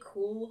just really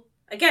cool.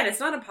 Again,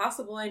 it's not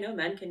impossible. I know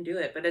men can do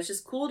it, but it's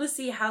just cool to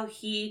see how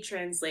he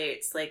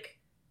translates like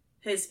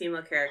his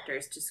female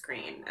characters to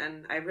screen,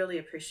 and I really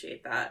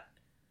appreciate that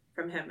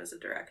from him as a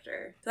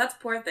director. So that's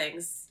Poor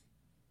Things.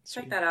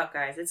 Check that out,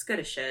 guys. It's good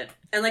as shit.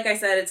 And like I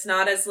said, it's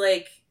not as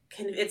like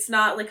it's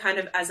not like kind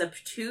of as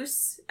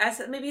obtuse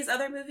as maybe his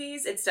other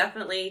movies. It's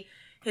definitely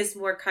his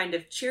more kind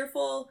of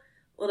cheerful,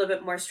 a little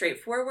bit more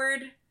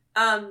straightforward.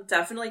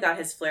 Definitely got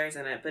his flares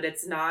in it, but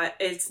it's not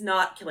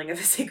Killing of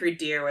a Sacred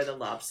Deer or The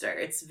Lobster.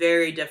 It's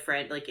very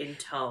different, like in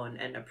tone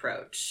and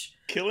approach.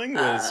 Killing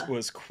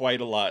was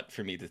quite a lot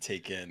for me to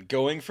take in.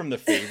 Going from The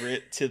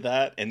Favorite to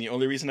that, and the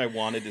only reason I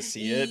wanted to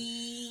see it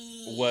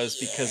was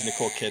because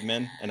Nicole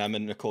Kidman, and I'm a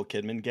Nicole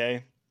Kidman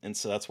gay, and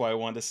so that's why I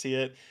wanted to see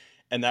it,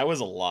 and that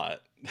was a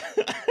lot.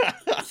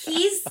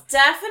 He's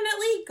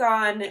definitely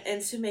gone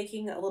into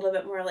making a little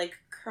bit more like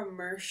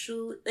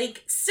commercial,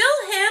 like still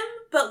him,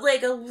 but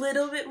like a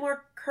little bit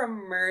more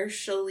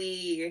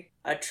commercially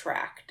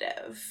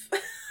attractive.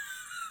 Which,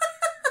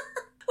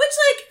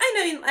 like,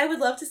 I mean, I would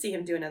love to see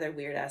him do another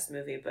weird ass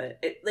movie, but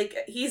it like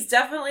he's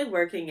definitely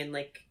working in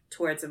like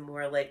towards a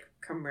more like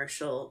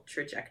commercial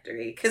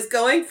trajectory. Because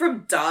going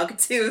from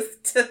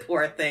Dogtooth to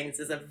Poor Things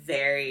is a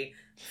very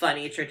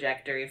funny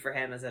trajectory for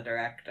him as a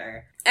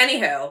director.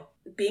 Anywho,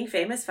 being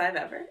famous 5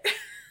 ever.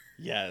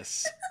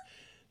 Yes.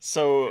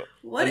 So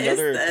what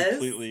another is this?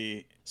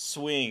 Completely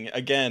swing.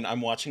 Again,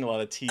 I'm watching a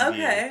lot of TV.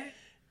 Okay.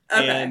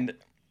 And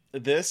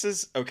this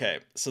is okay.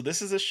 So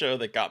this is a show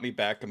that got me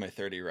back on my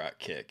 30 Rock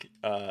kick.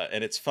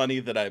 And it's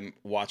funny that I'm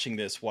watching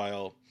this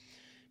while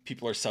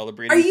people are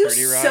celebrating 30 Rock. Are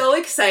you so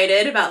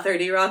excited about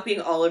 30 Rock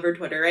being all over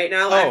Twitter right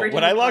now? Oh,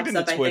 when I logged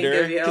into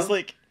Twitter, because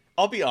like,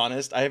 I'll be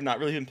honest, I have not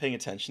really been paying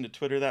attention to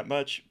Twitter that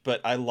much,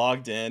 but I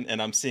logged in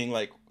and I'm seeing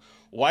like,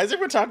 why is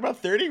everyone talking about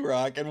 30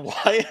 Rock and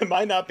why am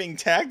I not being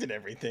tagged in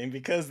everything?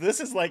 Because this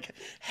is like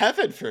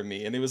heaven for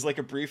me. And it was like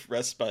a brief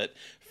respite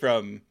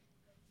from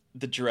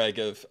the dreg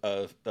of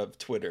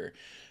Twitter.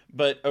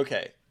 But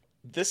okay,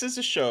 this is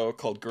a show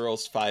called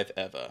Girls 5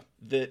 Eva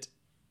that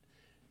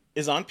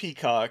is on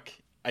Peacock.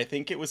 I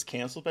think it was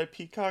canceled by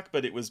Peacock,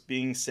 but it was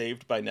being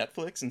saved by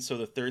Netflix. And so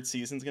the 3rd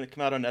season is going to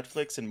come out on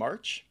Netflix in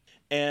March.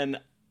 And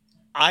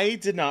I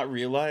did not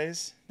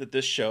realize that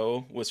this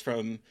show was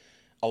from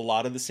a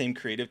lot of the same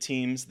creative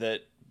teams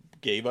that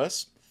gave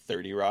us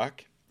 30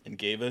 Rock and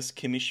gave us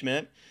Kimmy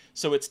Schmidt.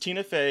 So it's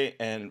Tina Fey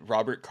and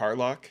Robert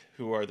Carlock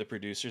who are the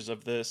producers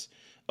of this,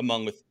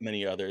 among with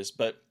many others.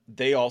 But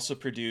they also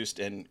produced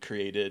and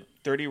created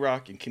 30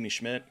 Rock and Kimmy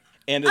Schmidt.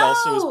 And it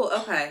also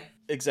is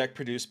exec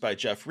produced by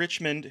Jeff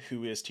Richmond,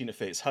 who is Tina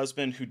Fey's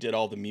husband, who did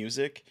all the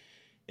music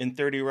in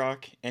 30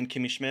 Rock and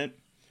Kimmy Schmidt.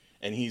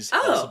 And he's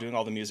also doing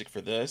all the music for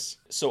this.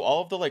 So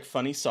all of the like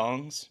funny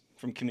songs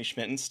from Kimmy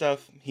Schmidt and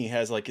stuff, he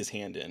has like his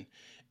hand in.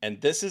 And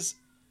this is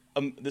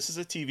a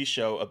TV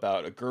show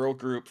about a girl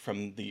group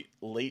from the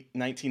late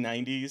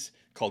 1990s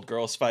called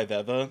Girls 5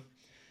 Eva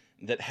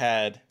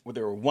they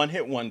were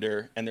one-hit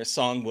wonder, and their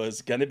song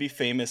was Gonna Be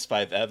Famous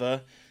 5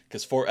 Eva,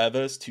 because 4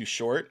 Eva's too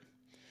short.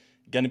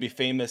 Gonna Be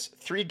Famous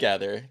 3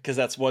 Gather, because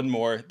that's one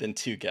more than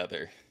 2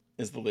 gather,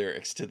 is the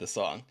lyrics to the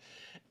song.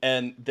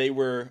 And they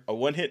were a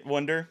one-hit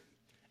wonder,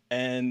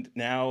 and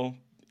now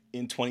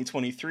in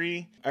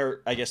 2023,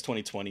 or I guess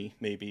 2020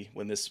 maybe,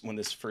 when this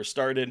first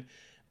started,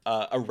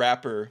 a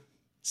rapper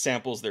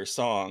samples their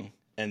song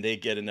and they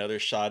get another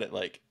shot at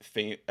like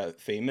being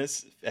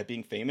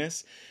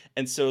famous.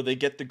 And so they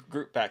get the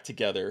group back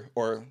together,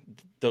 or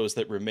those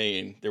that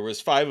remain. There was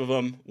 5 of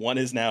them. One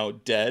is now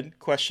dead,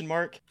 question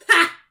mark.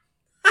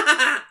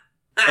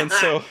 And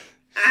so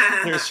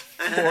there's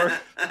four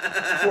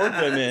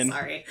women.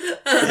 Sorry.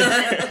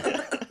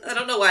 I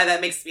don't know why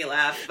that makes me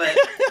laugh, but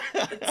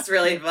it's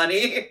really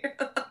funny.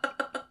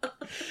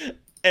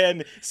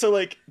 And so,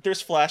 like,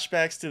 there's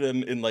flashbacks to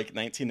them in, like,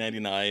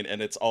 1999,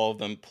 and it's all of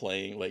them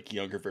playing, like,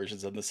 younger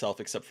versions of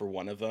themselves, except for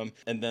one of them.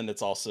 And then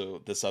it's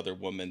also this other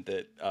woman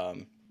that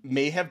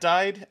may have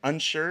died,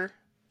 unsure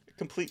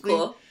completely.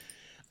 Cool.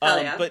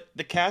 Hell yeah. But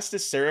the cast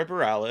is Sarah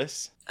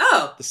Bareilles,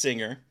 the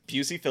singer,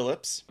 Busey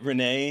Phillips,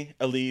 Renee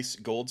Elise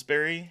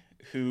Goldsberry,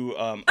 who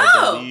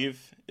I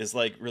believe is,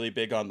 like, really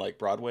big on, like,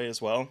 Broadway as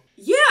well.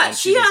 Yeah, and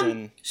she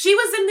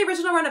was in the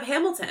original run of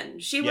Hamilton.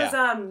 She was,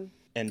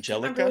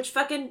 Angelica? Remember which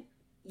fucking...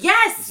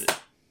 Yes!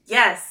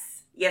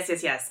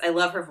 Yes. I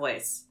love her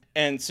voice.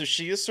 And so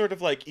she is sort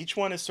of like, each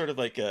one is sort of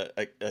like a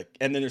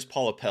and then there's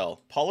Paula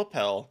Pell. Paula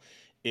Pell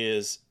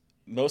is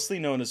mostly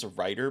known as a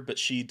writer, but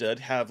she did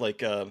have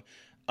like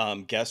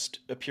guest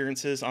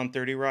appearances on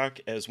 30 Rock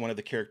as one of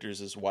the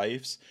characters'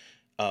 wives.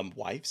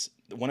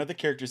 One of the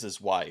characters is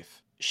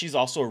wife. She's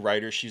also a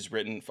writer. She's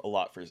written a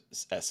lot for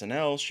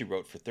SNL. She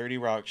wrote for 30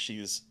 Rock.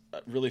 She's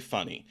really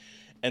funny.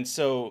 And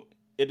so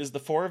it is the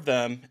 4 of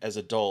them as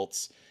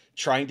adults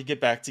trying to get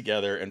back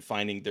together and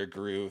finding their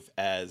groove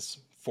as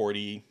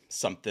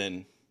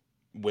 40-something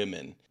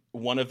women.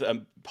 One of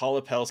them,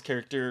 Paula Pell's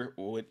character,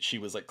 she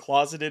was like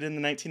closeted in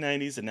the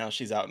 1990s, and now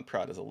she's out and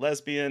proud as a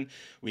lesbian.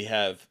 We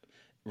have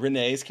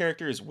Renee's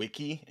character is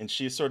Wiki, and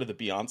she's sort of the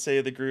Beyonce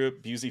of the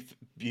group.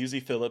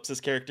 Busey Phillips'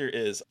 character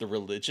is the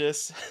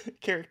religious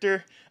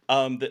character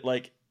that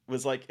like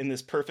was like in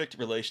this perfect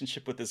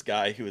relationship with this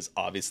guy who is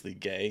obviously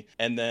gay.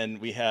 And then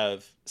we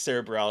have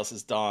Sarah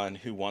Bareilles' Dawn,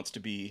 who wants to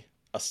be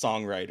a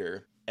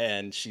songwriter,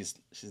 and she's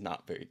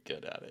not very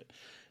good at it.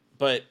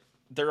 But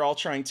they're all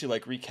trying to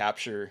like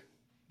recapture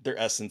their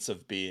essence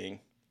of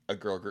being a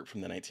girl group from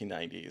the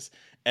 1990s.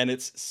 And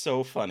it's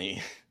so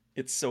funny.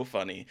 It's so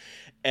funny.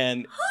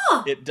 And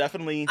it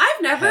definitely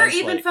I've never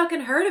even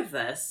fucking heard of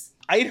this.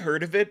 I'd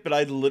heard of it, but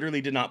I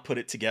literally did not put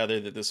it together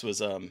that this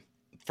was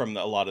from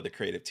a lot of the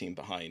creative team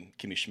behind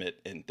Kimmy Schmidt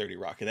and 30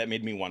 Rock. And that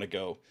made me want to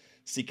go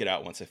seek it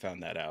out once I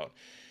found that out.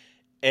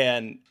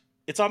 And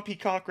it's on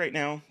Peacock right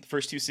now, the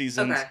first 2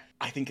 seasons. Okay.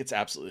 I think it's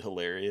absolutely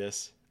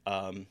hilarious.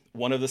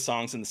 One of the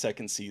songs in the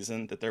 2nd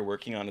season that they're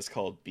working on is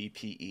called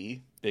BPE,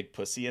 Big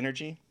Pussy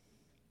Energy.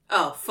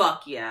 Oh,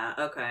 fuck yeah.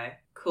 Okay.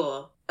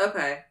 Cool.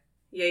 Okay.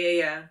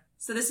 Yeah.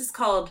 So this is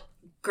called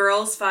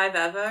Girls 5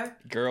 Eva?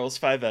 Girls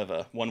 5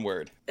 Eva, one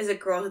word. Is it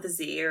girl with a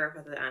Z or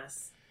with an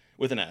S?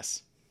 With an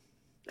S.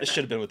 Okay. It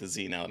should have been with a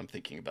Z now that I'm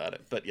thinking about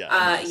it. But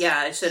yeah.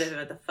 Yeah, it should have been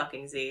with the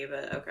fucking Z,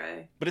 but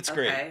okay. But it's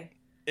great.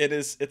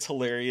 It's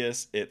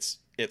hilarious. It's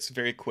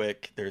very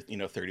quick. They're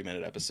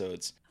 30-minute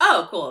episodes.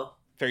 Oh, cool.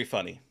 Very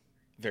funny.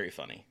 Very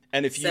funny.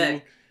 And if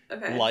Sick.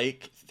 you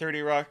like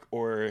 30 Rock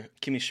or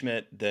Kimmy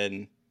Schmidt,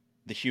 then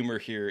the humor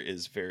here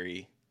is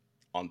very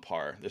on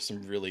par. There's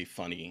some really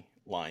funny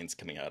lines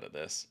coming out of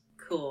this.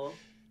 Cool.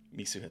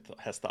 Misu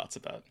has thoughts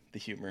about the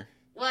humor.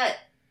 What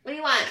do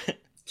you want?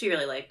 She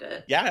really liked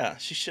it. Yeah,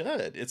 she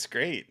should. It's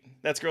great.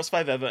 That's Girls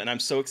 5 Eva, and I'm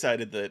so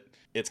excited that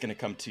it's going to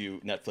come to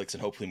Netflix,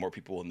 and hopefully more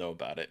people will know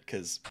about it,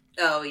 because...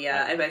 Oh,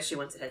 yeah. I bet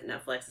once it hit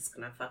Netflix, it's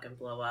going to fucking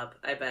blow up.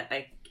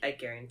 I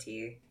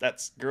guarantee.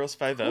 That's Girls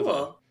 5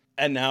 Eva.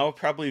 And now,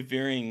 probably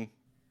veering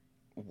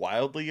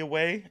wildly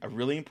away, a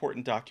really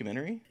important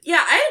documentary.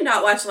 Yeah, I did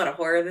not watch a lot of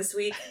horror this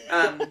week.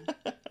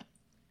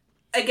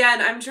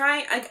 Again,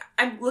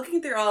 I'm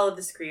looking through all of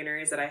the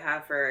screeners that I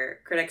have for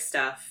critic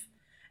stuff.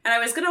 And I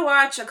was going to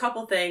watch a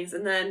couple things,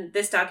 and then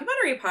this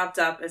documentary popped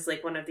up as,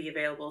 like, one of the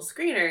available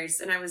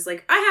screeners, and I was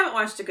like, I haven't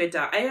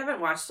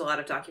watched a lot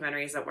of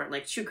documentaries that weren't,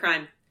 like, true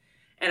crime,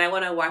 and I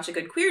want to watch a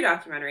good queer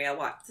documentary. I'll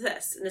watch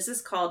this. And this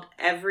is called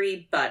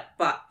Everybody.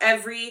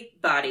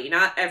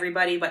 Not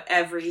everybody, but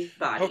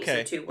everybody.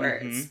 Okay. So 2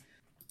 words.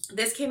 Mm-hmm.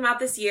 This came out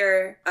this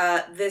year.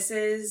 This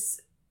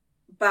is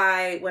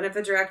by one of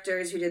the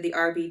directors who did the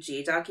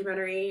RBG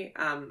documentary.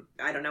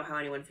 I don't know how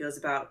anyone feels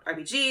about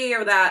RBG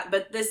or that,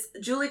 but this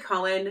Julie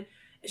Cohen,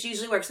 she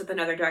usually works with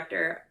another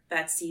director,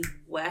 Betsy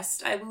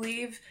West, I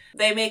believe.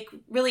 They make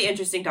really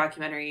interesting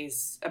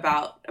documentaries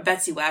about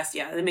Betsy West.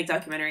 Yeah, they make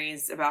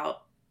documentaries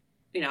about,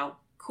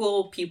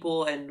 cool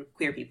people and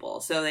queer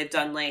people. So they've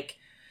done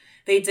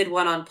they did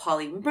one on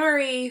Polly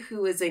Murray,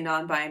 who is a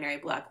non-binary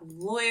Black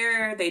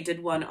lawyer. They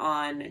did one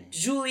on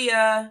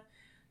Julia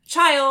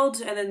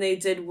Child, and then they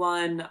did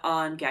one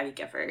on Gabby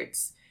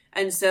Giffords.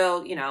 And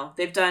so,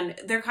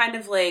 they're kind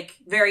of like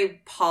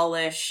very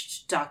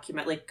polished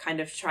kind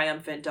of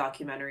triumphant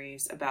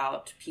documentaries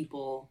about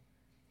people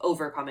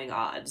overcoming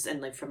odds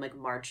and from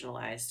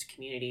marginalized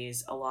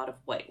communities, a lot of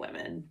white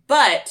women.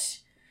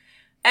 But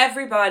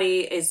Everybody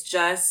is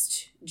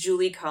just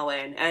Julie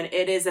Cohen, and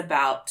it is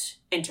about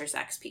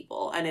intersex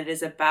people, and it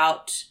is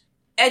about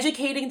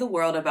educating the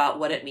world about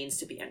what it means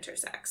to be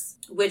intersex,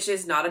 which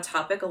is not a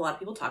topic a lot of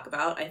people talk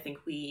about. I think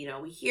we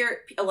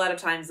hear a lot of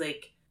times,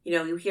 like,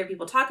 you hear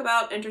people talk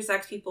about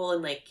intersex people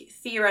in like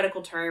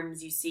theoretical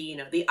terms. You see,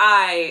 the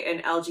I in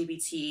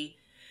LGBTQIA,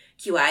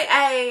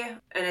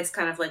 and it's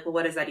kind of like, well,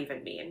 what does that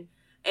even mean?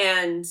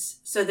 And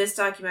so this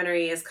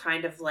documentary is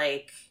kind of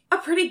like a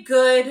pretty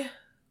good,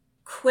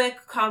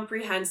 quick,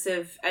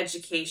 comprehensive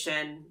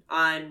education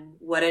on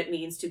what it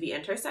means to be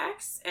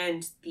intersex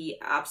and the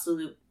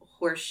absolute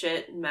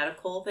horseshit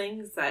medical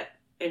things that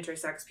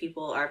intersex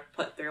people are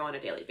put through on a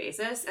daily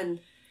basis, and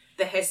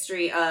the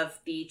history of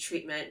the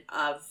treatment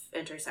of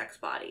intersex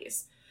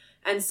bodies.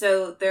 And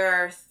so there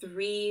are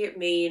 3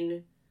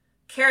 main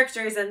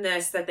characters in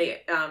this that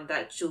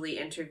that Julie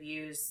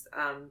interviews.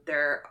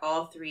 They're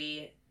all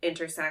 3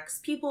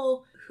 intersex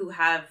people who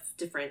have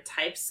different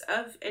types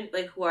of,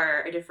 like, who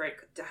are a different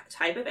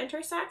type of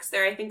intersex.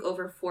 There are, I think,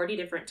 over 40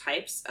 different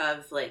types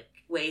of,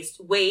 like, ways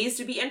to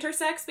be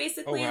intersex,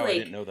 basically. Oh, wow, like, I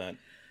didn't know that.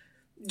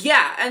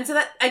 Yeah, and so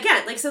that,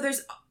 again, like, so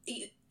there's,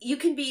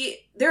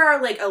 there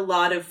are, like, a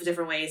lot of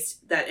different ways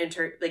that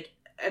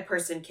a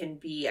person can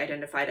be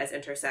identified as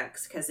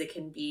intersex, because it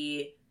can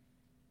be,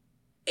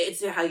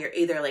 it's how you're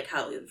either, like,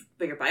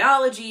 your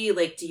biology,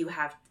 like, do you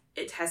have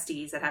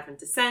testes that haven't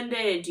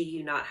descended? Do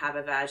you not have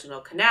a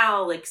vaginal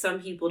canal? Like, some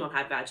people don't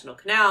have vaginal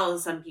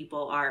canals. Some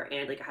people have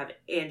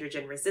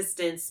androgen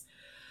resistance.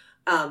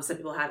 Some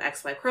people have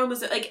XY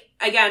chromosome. Like,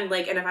 again,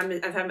 like, and if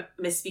I'm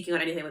misspeaking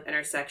on anything with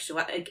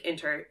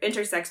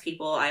intersex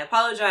people, I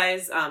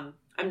apologize. I'm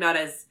not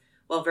as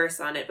well versed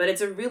on it, but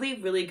it's a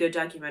really, really good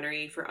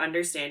documentary for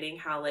understanding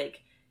how,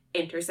 like,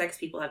 intersex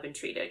people have been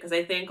treated. Because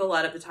I think a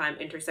lot of the time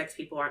intersex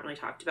people aren't really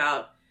talked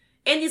about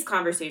in these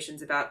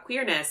conversations about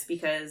queerness,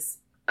 because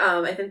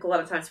I think a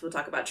lot of times people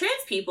talk about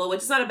trans people,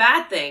 which is not a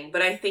bad thing,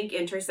 but I think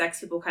intersex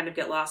people kind of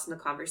get lost in the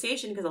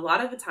conversation, because a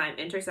lot of the time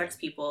intersex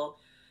people,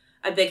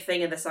 a big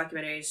thing in this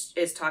documentary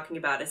is talking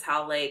about is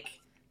how, like,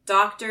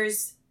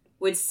 doctors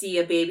would see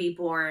a baby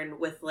born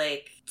with,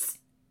 like,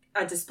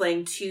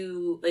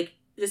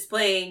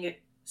 displaying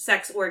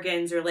sex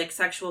organs or, like,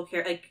 sexual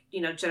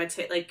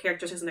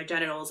characteristics in their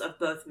genitals of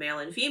both male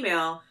and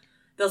female.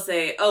 They'll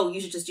say, oh,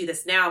 you should just do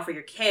this now for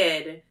your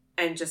kid,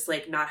 and just,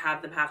 like, not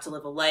have them have to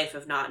live a life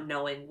of not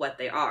knowing what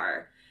they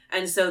are.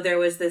 And so there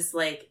was this,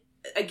 like,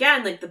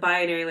 again, like, the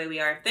binary way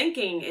we are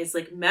thinking is,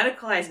 like,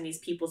 medicalizing these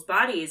people's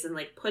bodies and,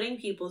 like, putting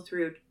people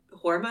through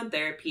hormone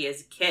therapy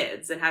as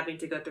kids and having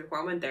to go through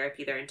hormone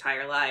therapy their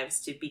entire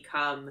lives to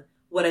become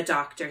what a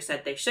doctor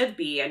said they should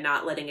be, and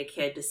not letting a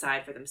kid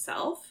decide for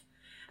themselves.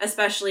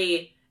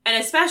 Especially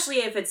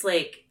if it's,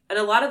 like,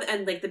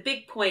 the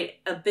big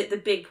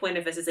point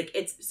of this is, like,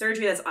 it's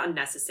surgery that's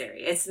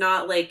unnecessary. It's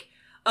not like,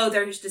 oh,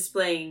 they're just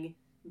displaying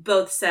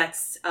both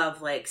sets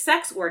of, like,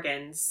 sex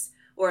organs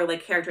or,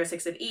 like,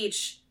 characteristics of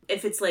each.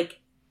 If it's, like,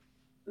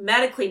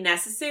 medically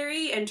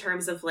necessary in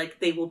terms of, like,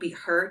 they will be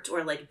hurt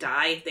or, like,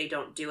 die if they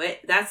don't do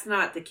it, that's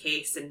not the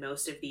case in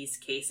most of these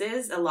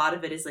cases. A lot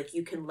of it is, like,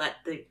 you can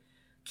let the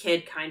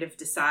kid kind of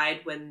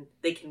decide when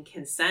they can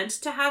consent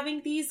to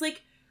having these,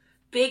 like,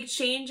 big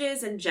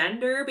changes in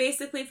gender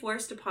basically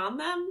forced upon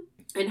them.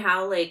 And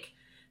how, like,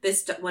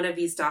 one of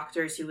these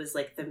doctors who was,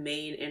 like, the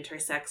main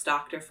intersex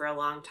doctor for a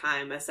long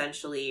time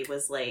essentially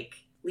was,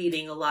 like,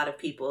 leading a lot of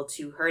people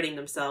to hurting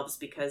themselves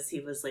because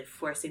he was, like,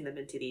 forcing them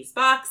into these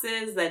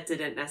boxes that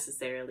didn't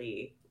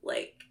necessarily,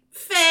 like,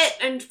 fit,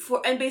 and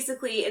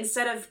basically,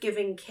 instead of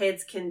giving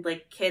kids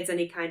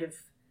any kind of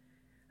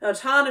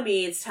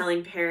autonomy, it's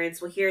telling parents,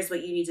 well, here's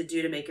what you need to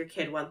do to make your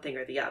kid one thing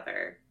or the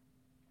other.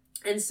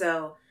 And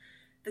so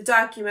the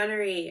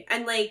documentary,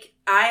 and, like,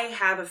 I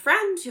have a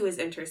friend who is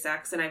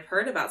intersex, and I've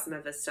heard about some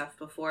of this stuff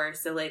before,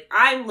 so, like,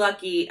 I was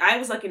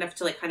lucky enough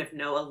to, like, kind of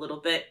know a little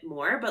bit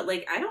more, but,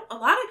 like, a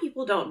lot of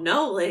people don't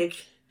know,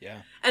 like,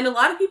 yeah, and a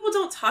lot of people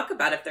don't talk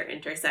about if they're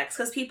intersex,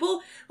 because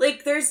people,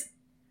 like, there's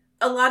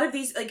a lot of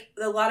these, like,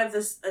 a lot of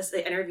this,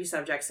 the interview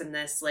subjects in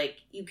this, like,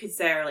 you could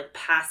say are, like,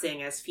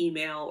 passing as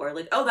female, or,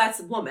 like, oh, that's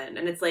a woman,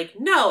 and it's like,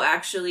 no,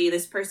 actually,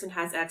 this person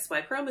has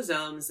XY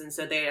chromosomes, and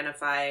so they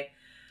identify,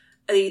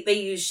 they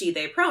use she,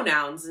 they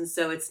pronouns, and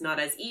so it's not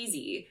as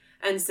easy.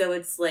 And so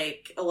it's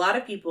like, a lot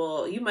of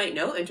people, you might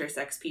know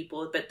intersex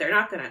people, but they're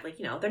not gonna, like,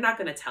 they're not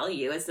gonna tell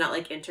you. It's not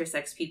like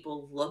intersex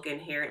people look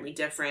inherently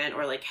different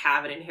or, like,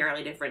 have an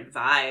inherently different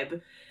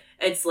vibe.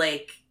 It's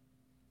like,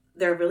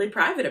 they're really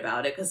private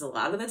about it, because a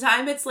lot of the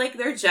time it's, like,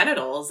 their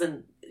genitals,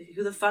 and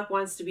who the fuck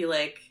wants to be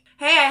like,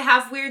 hey, I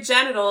have weird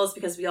genitals,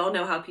 because we all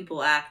know how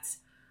people act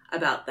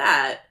about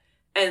that.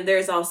 And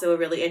there's also a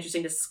really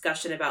interesting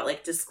discussion about,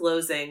 like,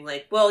 disclosing,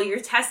 like, well,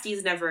 your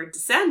testes never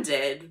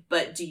descended,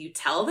 but do you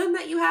tell them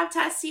that you have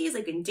testes?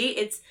 Like,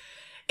 indeed,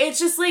 it's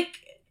just,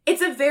 like,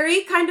 it's a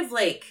very kind of,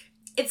 like,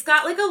 it's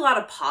got, like, a lot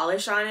of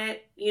polish on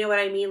it. You know what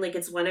I mean? Like,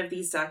 it's one of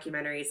these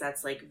documentaries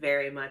that's, like,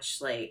 very much,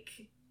 like,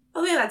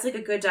 oh, yeah, that's, like,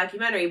 a good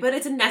documentary, but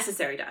it's a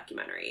necessary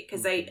documentary,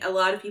 because a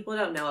lot of people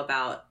don't know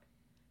about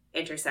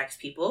intersex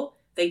people.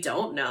 They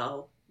don't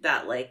know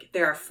that, like,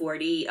 there are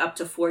up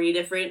to 40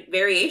 different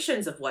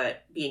variations of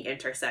what being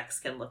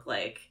intersex can look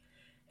like.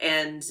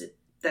 And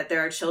that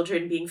there are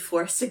children being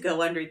forced to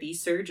go under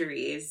these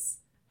surgeries,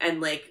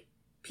 and like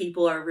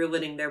people are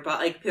ruining their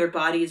their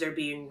bodies are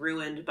being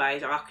ruined by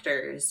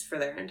doctors for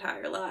their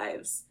entire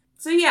lives.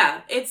 So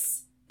yeah,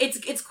 it's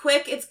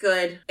quick, it's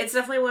good. It's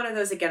definitely one of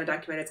those, again, a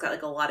documentary. It's got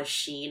like a lot of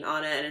sheen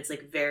on it, and it's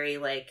like very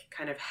like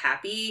kind of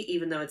happy,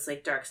 even though it's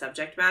like dark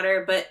subject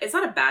matter. But it's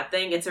not a bad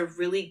thing. It's a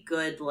really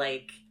good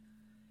like,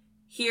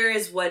 here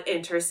is what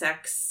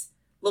intersex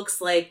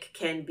looks like,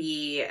 can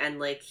be, and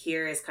like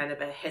here is kind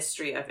of a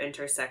history of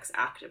intersex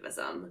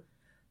activism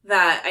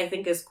that I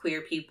think as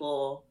queer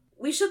people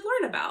we should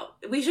learn about.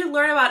 We should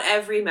learn about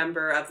every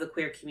member of the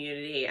queer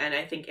community, and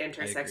I think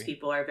intersex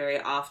people are very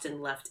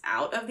often left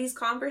out of these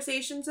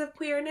conversations of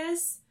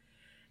queerness,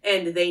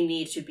 and they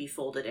need to be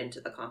folded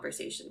into the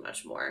conversation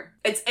much more.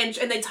 And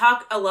they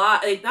talk a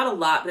lot, like not a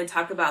lot, but they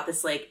talk about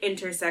this like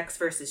intersex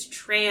versus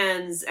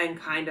trans, and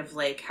kind of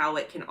like how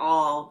it can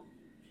all,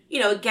 you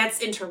know, it gets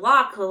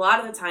interlocked. A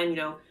lot of the time, you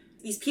know,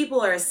 these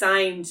people are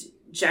assigned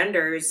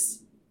genders,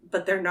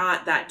 but they're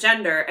not that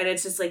gender. And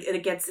it's just like,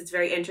 it's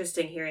very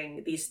interesting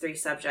hearing these three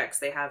subjects.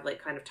 They have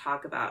like kind of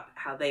talk about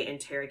how they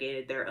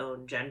interrogated their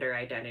own gender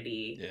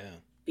identity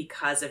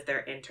because of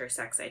their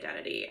intersex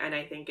identity. And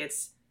I think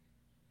it's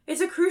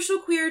a crucial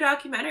queer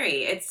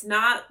documentary. It's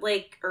not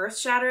like earth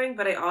shattering,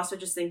 but I also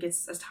just think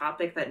it's a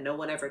topic that no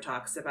one ever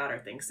talks about or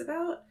thinks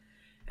about.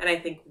 And I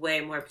think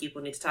way more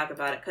people need to talk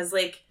about it. Cause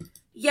like,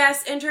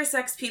 yes,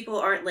 intersex people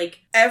aren't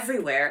like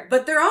everywhere,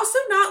 but they're also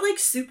not like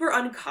super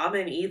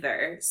uncommon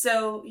either.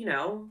 So, you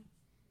know,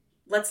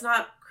 let's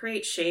not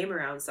create shame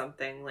around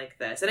something like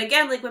this. And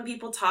again, like when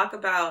people talk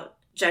about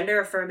gender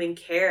affirming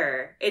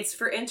care, it's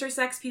for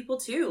intersex people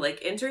too.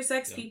 Like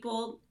intersex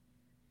people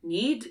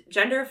need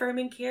gender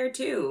affirming care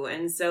too.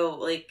 And so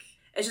like,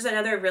 it's just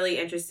another really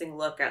interesting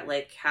look at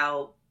like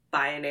how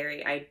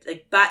binary,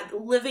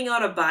 living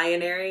on a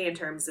binary in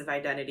terms of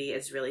identity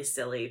is really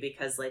silly,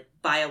 because like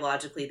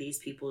biologically these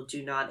people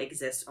do not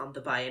exist on the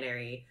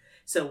binary.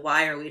 So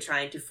why are we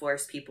trying to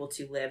force people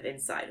to live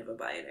inside of a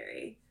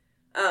binary?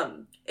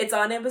 It's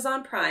on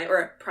Amazon Prime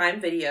or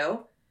Prime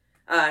Video,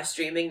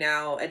 streaming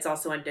now. It's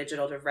also on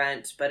digital to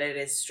rent, but it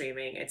is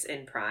streaming. It's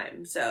in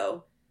Prime.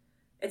 So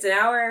it's an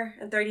hour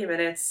and 30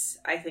 minutes.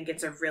 I think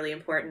it's a really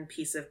important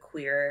piece of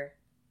queer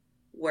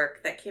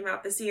work that came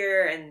out this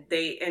year, and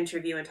they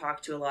interview and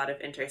talk to a lot of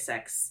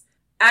intersex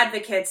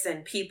advocates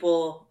and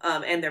people,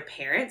 and their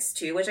parents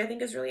too, which I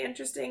think is really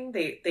interesting.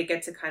 They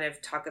get to kind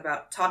of talk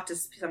to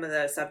some of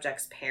the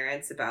subjects'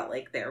 parents about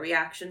like their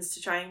reactions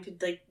to trying to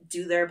like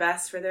do their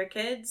best for their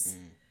kids,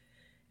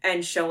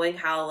 and showing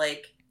how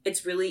like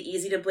it's really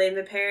easy to blame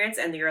the parents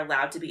and you're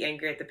allowed to be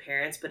angry at the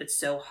parents, but it's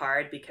so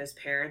hard because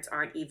parents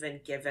aren't even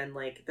given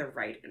like the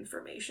right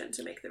information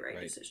to make the right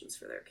decisions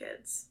for their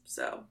kids.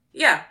 So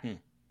yeah.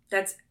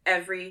 That's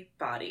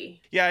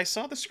everybody. Yeah, I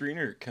saw the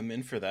screener come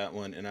in for that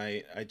one, and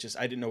I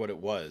didn't know what it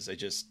was. I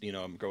just, you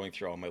know, I'm going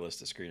through all my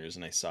list of screeners,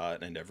 and I saw it,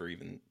 and I never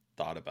even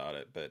thought about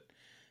it. But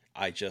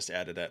I just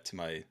added that to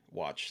my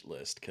watch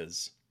list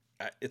because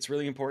it's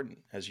really important,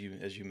 as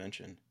you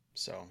mentioned.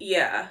 So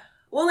yeah,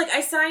 well, like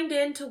I signed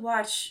in to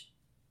watch.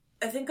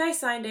 I think I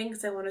signed in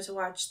because I wanted to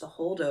watch The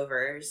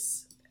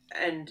Holdovers,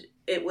 and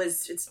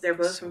they're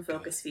both from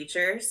Focus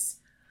Features.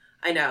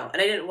 I know,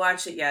 and I didn't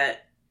watch it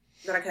yet.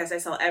 Because I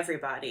saw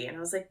Everybody, and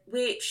I was like,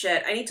 wait,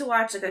 shit, I need to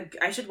watch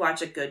I should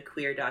watch a good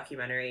queer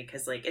documentary,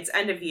 because like it's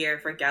end of year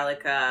for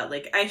Gallica.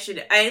 Like I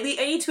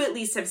need to at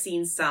least have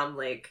seen some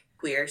like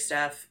queer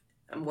stuff,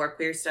 more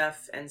queer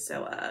stuff, and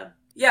so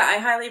yeah, I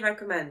highly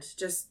recommend.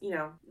 Just, you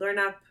know, learn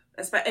up,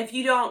 if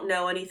you don't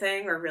know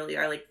anything or really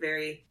are like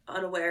very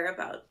unaware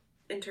about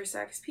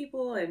intersex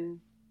people and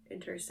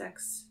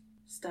intersex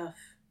stuff.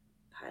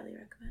 Highly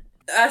recommend.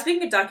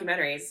 Speaking of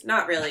documentaries,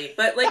 not really,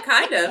 but like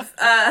kind of.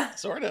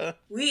 Sorta.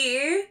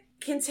 We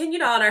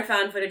continued on our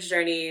found footage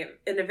journey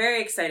in a very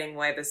exciting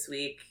way this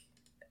week.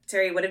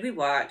 Terry, what did we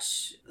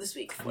watch this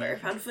week for our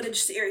found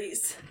footage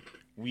series?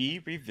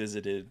 We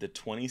revisited the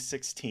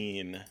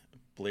 2016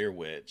 Blair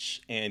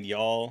Witch, and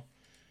y'all,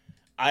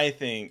 I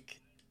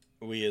think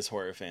we as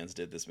horror fans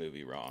did this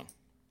movie wrong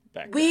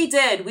back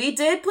then. We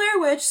did Blair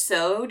Witch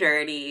so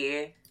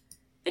dirty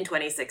in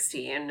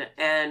 2016,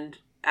 and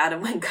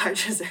Adam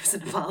Wingard deserves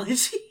an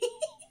apology.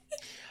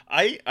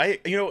 I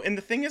you know, and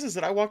the thing is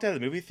that I walked out of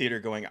the movie theater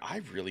going,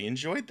 I really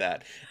enjoyed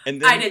that. And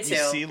then I did too.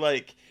 You see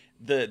like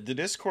the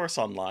discourse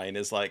online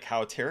is like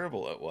how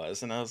terrible it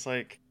was, and I was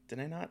like, did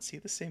I not see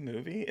the same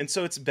movie? And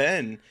so it's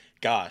been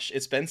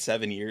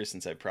 7 years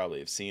since I probably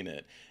have seen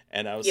it.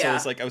 And I was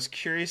I was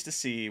curious to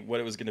see what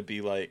it was going to be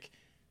like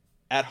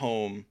at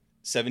home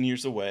 7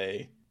 years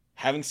away,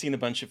 having seen a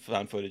bunch of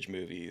found footage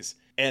movies.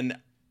 And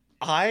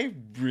I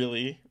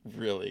really,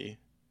 really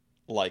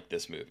like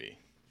this movie.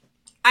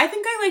 I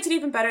think I liked it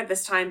even better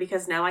this time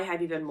because now I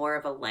have even more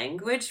of a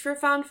language for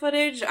found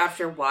footage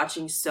after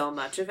watching so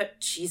much of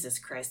it. Jesus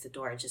Christ, the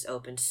door just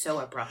opened so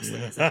abruptly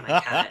because of my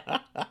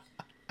cat.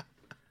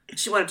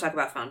 She wanted to talk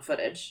about found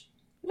footage.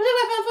 Want to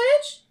talk about found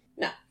footage?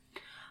 No.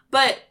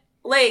 But,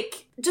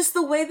 like, just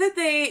the way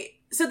that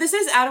so this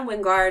is Adam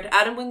Wingard.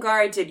 Adam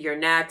Wingard did You're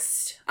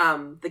Next,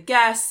 The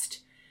Guest.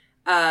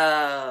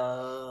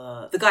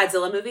 The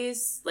Godzilla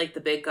movies, like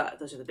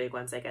those are the big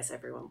ones, I guess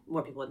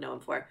more people would know him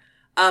for.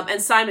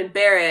 And Simon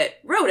Barrett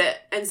wrote it,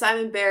 and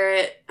Simon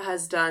Barrett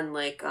has done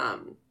like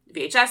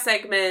VHS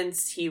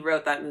segments. He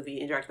wrote that movie,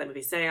 he directed that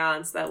movie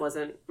Seance. That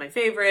wasn't my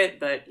favorite,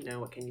 but you know,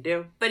 what can you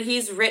do? But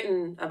he's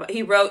written a lot.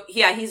 He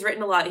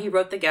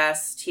wrote The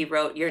Guest, he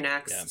wrote You're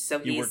Next. Yeah. So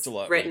he worked a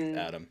lot with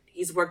Adam.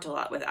 He's worked a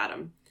lot with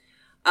Adam.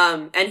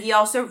 And he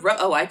also wrote,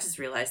 I just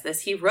realized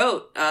this. He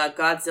wrote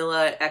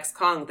Godzilla X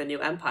Kong, The New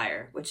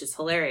Empire, which is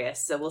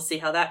hilarious. So we'll see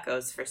how that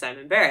goes for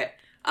Simon Barrett.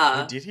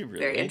 Did he really?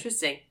 Very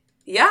interesting.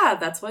 Yeah,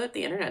 that's what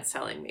the internet's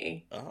telling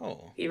me.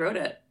 Oh. He wrote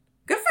it.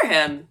 Good for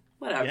him.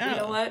 Whatever. Yeah. You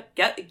know what?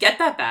 Get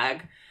that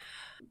bag.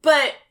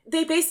 But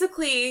they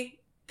basically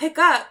pick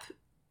up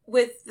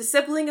with the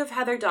sibling of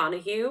Heather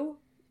Donahue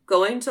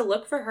going to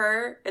look for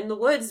her in the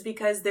woods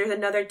because there's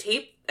another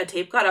tape. A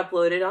tape got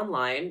uploaded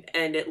online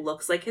and it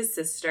looks like his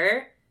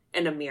sister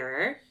in a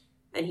mirror.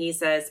 And he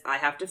says, I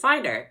have to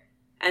find her.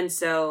 And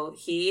so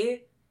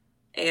he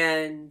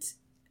and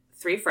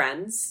 3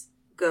 friends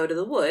go to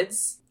the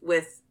woods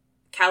with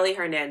Callie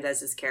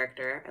Hernandez's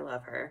character. I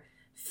love her.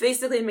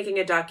 Basically making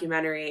a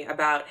documentary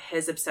about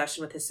his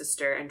obsession with his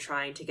sister and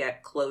trying to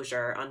get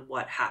closure on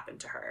what happened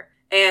to her.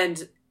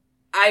 And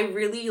I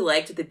really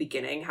liked at the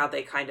beginning how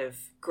they kind of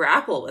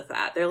grapple with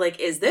that. They're like,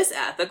 is this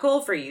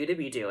ethical for you to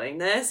be doing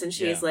this? And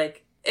she's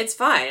like, it's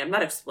fine. I'm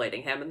not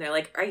exploiting him. And they're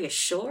like, are you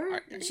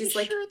sure? And she's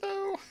like, sure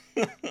though?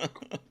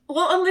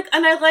 well,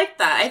 and I like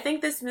that. I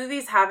think this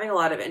movie's having a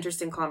lot of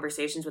interesting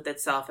conversations with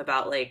itself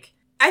about like,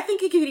 I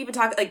think it could even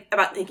talk like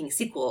about making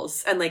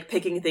sequels and like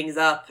picking things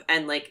up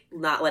and like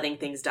not letting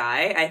things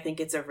die. I think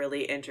it's a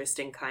really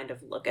interesting kind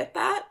of look at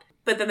that.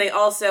 But then they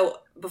also,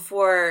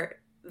 before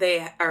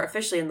they are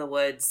officially in the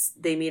woods,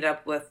 they meet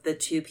up with the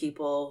 2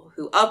 people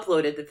who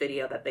uploaded the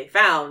video that they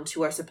found,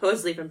 who are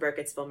supposedly from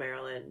Burkittsville,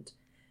 Maryland.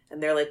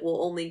 And they're like,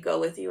 we'll only go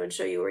with you and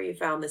show you where you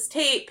found this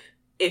tape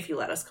if you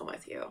let us come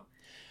with you.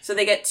 So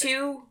they get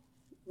 2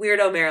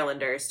 weirdo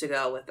Marylanders to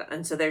go with them.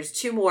 And so there's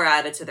 2 more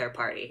added to their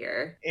party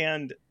here.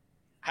 And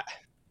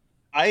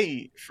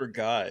I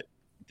forgot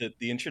that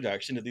the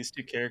introduction of these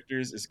 2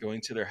 characters is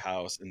going to their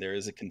house and there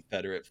is a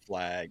Confederate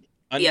flag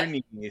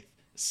underneath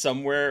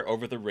somewhere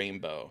over the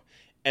rainbow.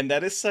 And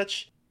that is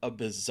such a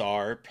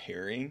bizarre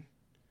pairing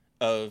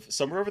of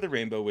somewhere over the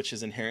rainbow, which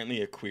is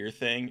inherently a queer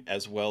thing,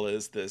 as well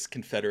as this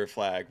Confederate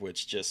flag,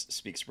 which just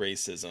speaks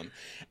racism.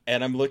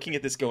 And I'm looking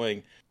at this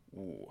going,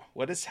 ooh,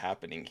 what is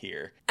happening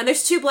here? And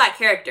there's 2 black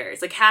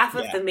characters. Like half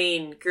of the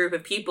main group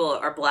of people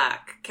are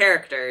black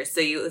characters.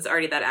 So it's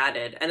already that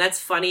added. And that's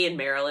funny in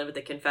Maryland with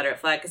the Confederate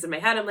flag. Because in my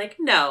head, I'm like,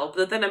 no.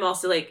 But then I'm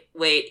also like,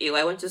 wait,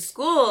 I went to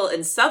school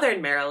in Southern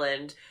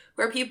Maryland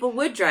where people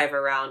would drive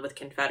around with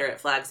Confederate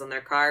flags on their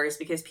cars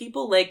because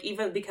people like,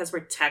 even because we're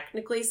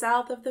technically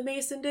south of the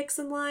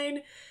Mason-Dixon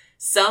line,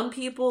 some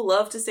people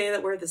love to say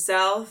that we're the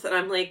South. And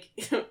I'm like,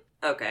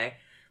 okay.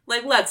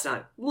 Like, let's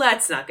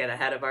not get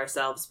ahead of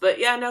ourselves. But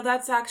yeah, no,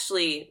 that's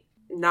actually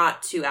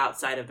not too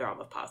outside of the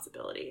realm of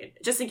possibility.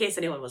 Just in case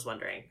anyone was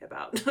wondering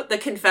about the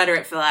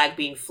Confederate flag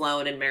being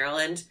flown in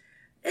Maryland.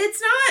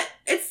 It's not.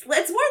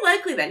 It's more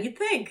likely than you'd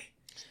think.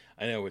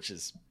 I know, which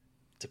is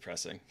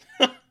depressing.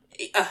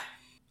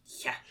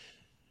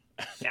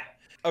 Yeah.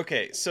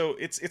 Okay, so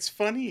it's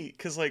funny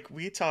because like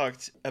we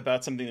talked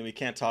about something that we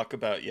can't talk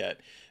about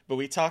yet, but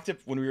we talked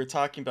when we were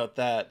talking about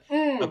that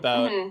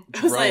about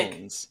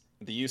drones.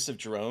 The use of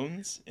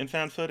drones in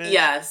found footage.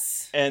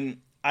 Yes.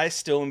 And I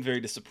still am very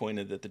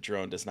disappointed that the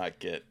drone does not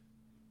get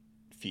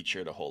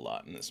featured a whole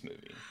lot in this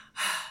movie.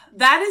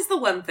 That is the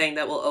one thing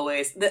that will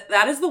always...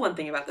 That is the one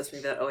thing about this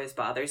movie that always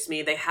bothers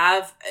me. They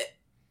have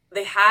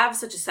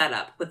such a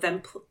setup with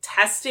them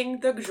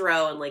testing the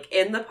drone, like,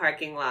 in the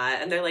parking lot.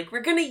 And they're like,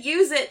 we're going to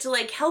use it to,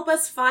 like, help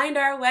us find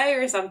our way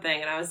or something.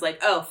 And I was like,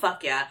 oh,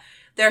 fuck yeah.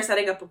 They're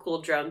setting up a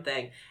cool drone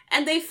thing.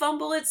 And they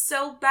fumble it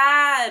so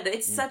bad.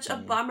 It's such a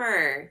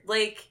bummer.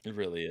 Like, it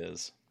really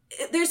is.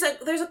 There's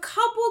a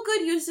couple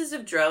good uses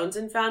of drones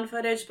in found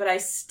footage, but I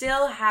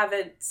still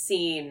haven't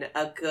seen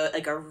a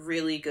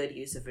really good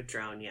use of a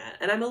drone yet.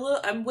 And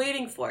I'm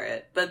waiting for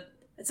it, but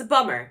it's a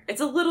bummer.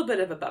 It's a little bit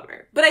of a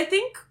bummer. But I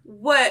think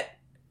what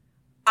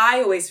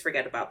I always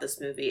forget about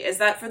this movie is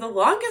that for the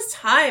longest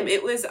time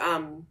it was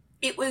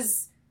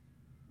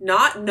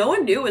no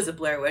one knew it was a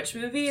Blair Witch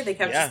movie. They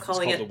kept just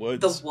calling it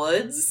The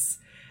Woods.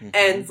 Mm-hmm.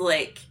 And,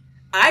 like,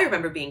 I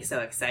remember being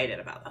so excited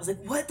about it. I was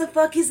like, what the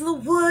fuck is The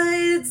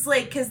Woods?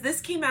 Like, because this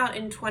came out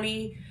in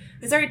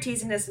they started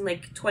teasing this in,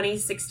 like,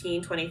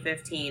 2016,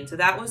 2015. So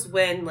that was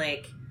when,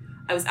 like,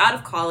 I was out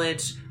of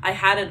college. I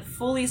hadn't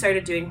fully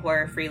started doing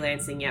horror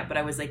freelancing yet, but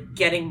I was, like,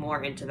 getting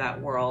more into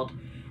that world.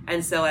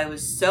 And so I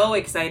was so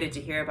excited to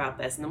hear about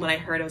this. And then when I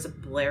heard it was a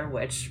Blair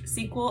Witch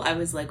sequel, I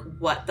was like,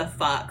 what the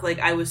fuck? Like,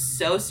 I was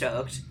so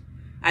stoked.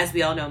 As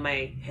we all know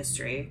my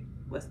history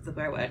with the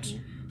Blair Witch.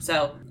 Mm-hmm.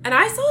 So, and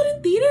I saw it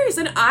in theaters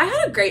and I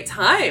had a great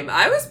time.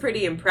 I was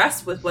pretty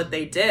impressed with what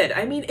they did.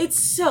 I mean,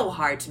 it's so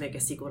hard to make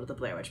a sequel to the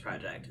Blair Witch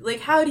Project. Like,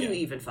 how do you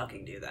even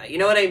fucking do that? You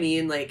know what I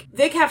mean? Like,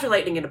 they capture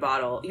lightning in a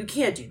bottle. You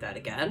can't do that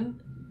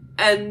again.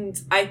 And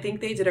I think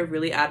they did a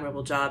really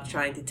admirable job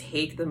trying to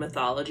take the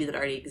mythology that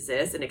already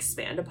exists and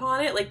expand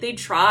upon it. Like, they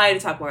try to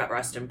talk more about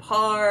Rustin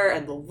Parr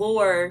and the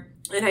lore,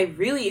 and I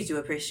really do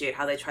appreciate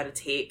how they try to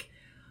take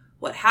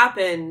what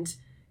happened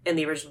in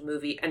the original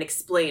movie and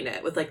explain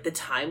it with, like, the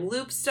time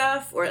loop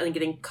stuff or like,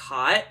 getting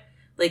caught.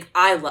 Like,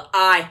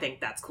 I think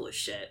that's cool as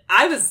shit.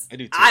 I do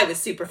too. I was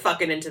super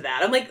fucking into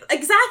that. I'm like,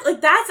 exactly,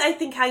 like, that's, I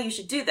think, how you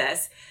should do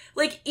this.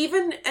 Like,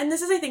 even, and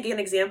this is, I think, an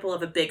example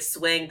of a big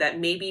swing that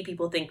maybe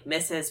people think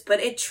misses, but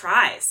it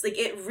tries. Like,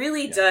 it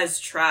really does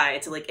try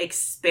to, like,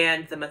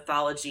 expand the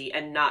mythology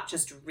and not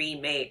just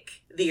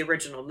remake the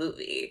original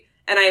movie.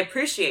 And I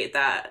appreciate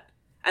that,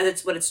 as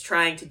it's what it's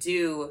trying to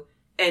do,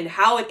 and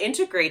how it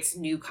integrates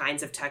new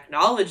kinds of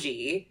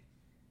technology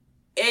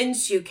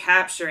into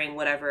capturing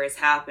whatever is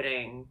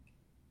happening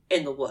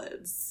in the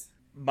woods.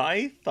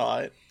 My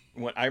thought,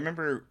 when I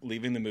remember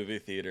leaving the movie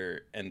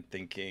theater and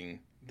thinking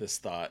this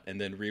thought, and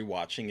then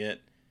rewatching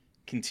it,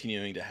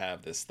 continuing to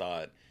have this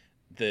thought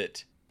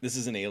that this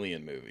is an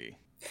alien movie.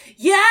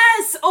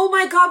 Yes! Oh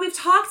my god, we've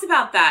talked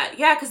about that.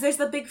 Yeah, because there's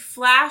the big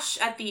flash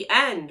at the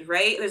end,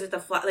 right? There's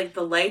like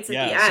the lights at the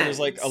end. Yeah, so there's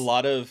like a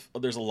lot of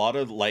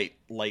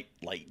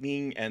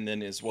lightning, and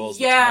then as well as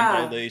the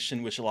time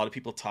dilation, which a lot of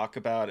people talk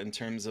about in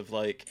terms of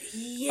like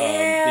being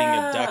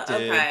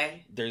abducted.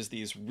 Okay. There's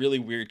these really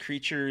weird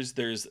creatures.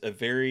 There's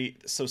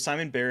so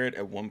Simon Barrett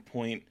at one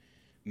point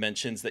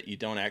mentions that you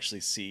don't actually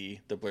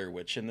see the Blair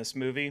Witch in this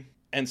movie,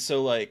 and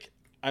so like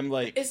I'm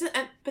like,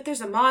 but there's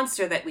a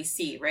monster that we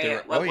see, right?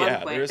 At one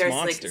point. There's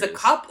monsters. Like, there's a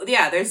couple.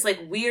 Yeah, there's like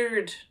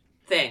weird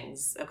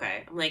things.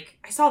 Okay, I'm like,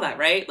 I saw that,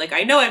 right? Like,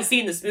 I know I've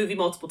seen this movie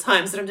multiple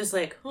times, and I'm just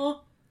like, huh?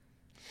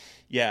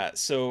 Yeah.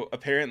 So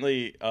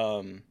apparently,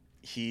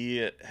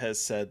 he has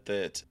said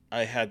that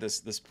I had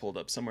this pulled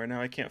up somewhere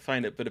now. I can't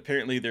find it, but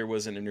apparently there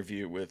was an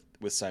interview with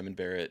Simon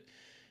Barrett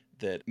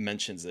that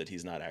mentions that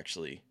he's not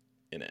actually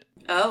in it.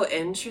 Oh,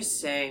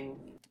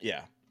 interesting.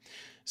 Yeah.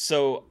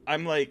 So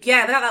I'm like,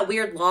 yeah, they got that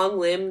weird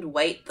long-limbed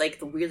white, like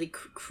the really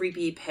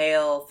creepy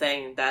pale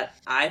thing that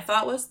I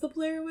thought was the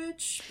Blair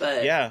Witch,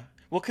 but yeah,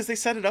 well, because they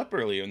set it up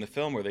earlier in the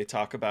film where they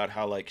talk about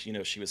how, like, you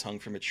know, she was hung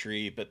from a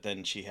tree, but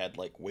then she had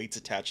like weights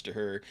attached to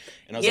her,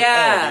 and I was like,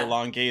 oh, they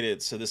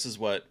elongated, so this is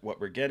what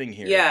we're getting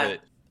here. Yeah,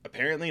 but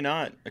apparently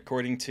not,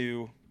 according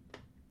to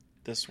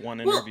this one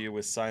interview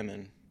with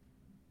Simon.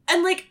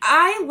 And, like,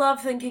 I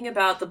love thinking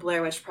about the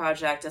Blair Witch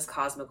Project as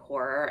cosmic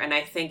horror, and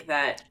I think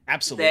that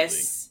absolutely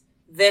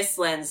this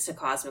lends to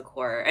cosmic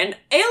horror. And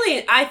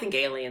I think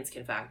aliens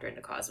can factor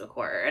into cosmic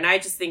horror. And I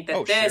just think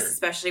that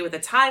especially with the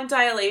time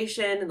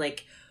dilation, and,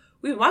 like,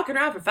 we've been walking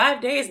around for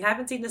 5 days and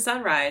haven't seen the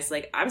sunrise.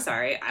 Like, I'm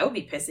sorry, I would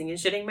be pissing and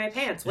shitting my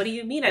pants. What do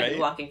you mean I've been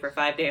walking for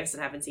 5 days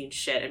and haven't seen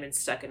shit and been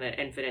stuck in an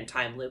infinite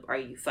time loop? Are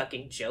you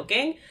fucking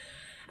joking?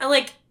 And,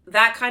 like,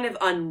 that kind of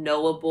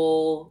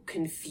unknowable,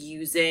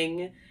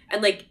 confusing,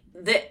 and, like,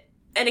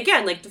 and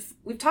again, like,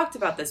 we've talked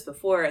about this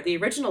before, the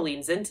original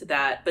leans into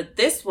that, but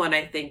this one,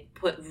 I think,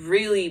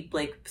 really,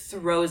 like,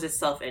 throws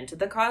itself into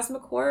the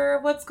cosmic horror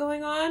of what's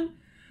going on,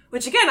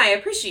 which, again, I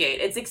appreciate.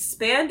 It's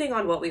expanding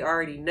on what we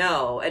already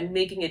know and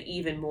making it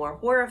even more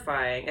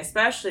horrifying,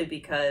 especially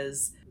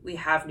because we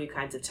have new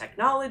kinds of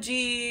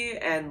technology,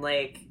 and,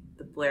 like,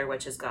 the Blair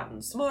Witch has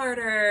gotten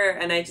smarter,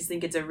 and I just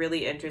think it's a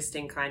really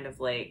interesting kind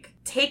of, like,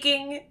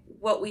 taking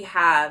what we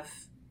have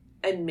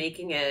and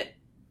making it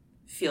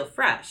feel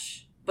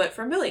fresh but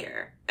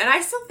familiar. And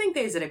I still think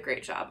they did a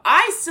great job.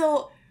 I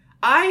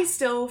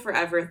still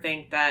forever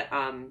think that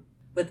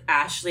with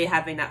Ashley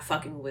having that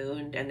fucking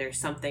wound and there's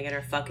something in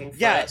her fucking foot.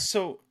 Yeah,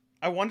 so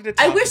I wanted to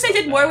talk I wish they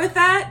did that. more with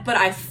that, but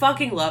I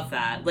fucking love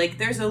that. Like,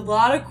 there's a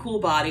lot of cool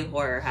body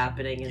horror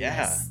happening in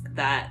this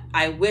that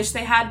I wish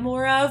they had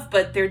more of,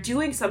 but they're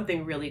doing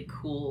something really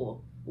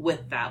cool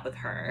with that with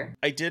her.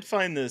 I did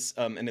find this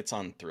and it's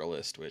on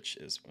Thrillist, which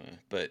is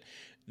but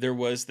there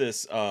was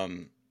this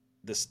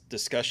this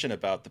discussion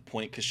about the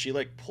point, because she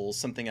like pulls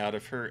something out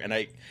of her, and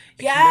I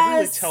can never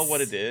really tell what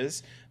it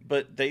is,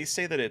 but they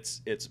say that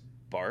it's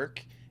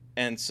bark,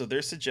 and so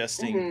they're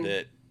suggesting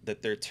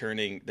that they're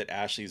turning, that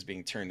Ashley's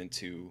being turned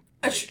into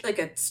like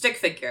a stick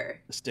figure.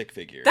 A stick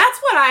figure. That's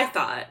what I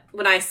thought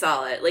when I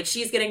saw it. Like,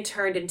 she's getting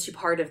turned into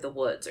part of the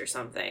woods or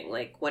something.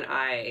 Like,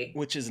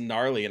 which is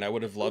gnarly, and I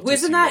would have loved to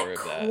see more of that.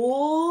 Wasn't that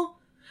cool?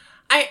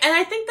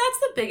 I think that's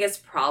the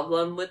biggest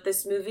problem with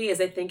this movie, is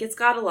I think it's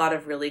got a lot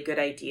of really good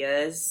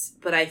ideas,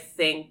 but I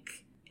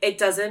think it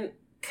doesn't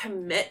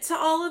commit to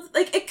all of,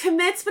 like, it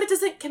commits, but it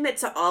doesn't commit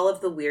to all of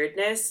the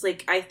weirdness.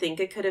 Like, I think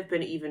it could have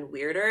been even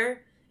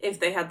weirder if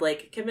they had,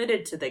 like,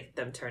 committed to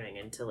them turning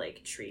into,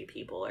 like, tree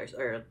people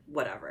or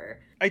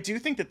whatever. I do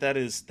think that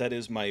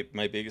is my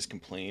biggest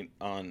complaint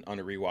on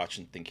a rewatch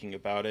and thinking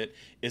about it,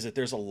 is that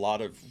there's a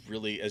lot of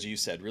really, as you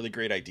said, really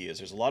great ideas.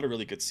 There's a lot of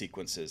really good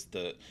sequences.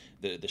 The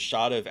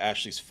shot of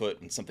Ashley's foot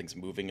and something's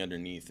moving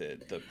underneath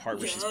it. The part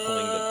where she's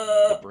pulling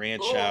the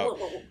branch out.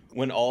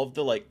 When all of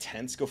the, like,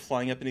 tents go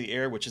flying up into the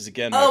air, which is,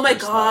 again, my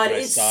first thought when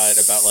I saw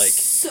it about, like,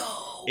 so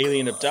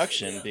alien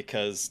abduction,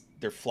 because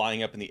they're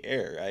flying up in the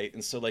air, right?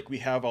 And so, like, we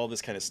have all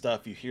this kind of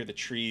stuff. You hear the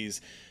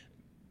trees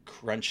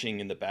crunching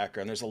in the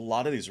background. There's a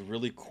lot of these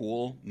really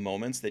cool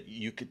moments that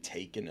you could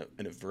take in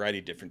a variety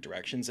of different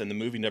directions, and the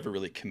movie never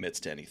really commits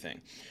to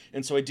anything.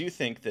 And so I do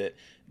think that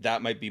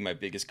that might be my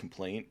biggest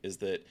complaint, is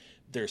that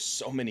there's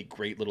so many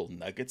great little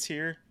nuggets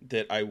here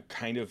that I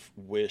kind of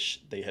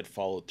wish they had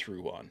followed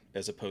through on,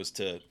 as opposed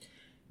to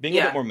being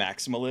a bit more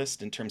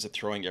maximalist in terms of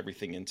throwing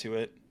everything into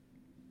it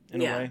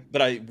in a way.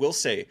 But I will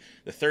say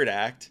the third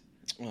act,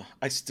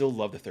 I still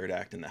love the third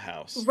act in the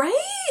house. Right?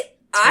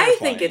 I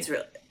think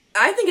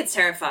it's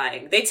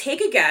terrifying. They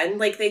take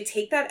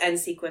that end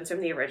sequence from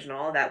the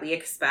original that we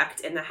expect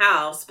in the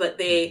house, but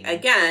they,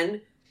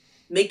 again,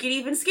 make it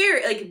even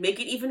scary, like, make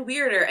it even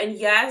weirder. And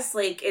yes,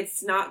 like,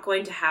 it's not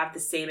going to have the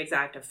same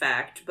exact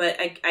effect, but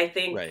I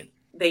think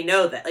they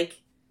know that,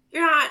 like,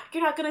 you're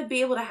not going to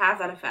be able to have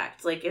that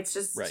effect. Like, it's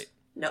just,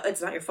 no,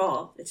 it's not your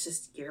fault. It's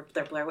just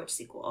their Blair Witch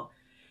sequel.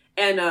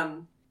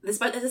 And,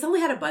 this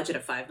only had a budget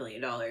of $5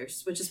 million,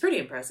 which is pretty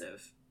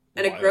impressive.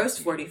 And it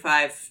grossed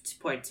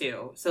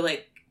 45.2. So,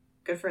 like,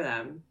 good for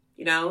them,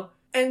 you know?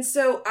 And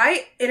so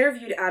I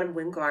interviewed Adam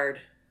Wingard.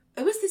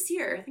 It was this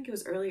year. I think it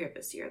was earlier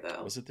this year,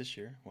 though. Was it this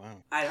year?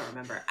 Wow. I don't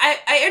remember.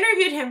 I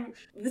interviewed him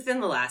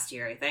within the last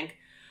year, I think,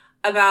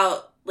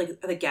 about,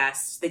 like, the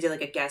guests. They did,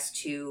 like, a guest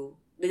to,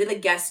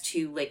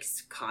 like,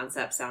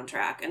 concept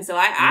soundtrack. And so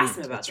I asked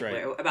him about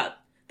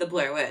the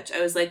Blair Witch.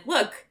 I was like,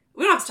 look,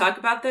 we don't have to talk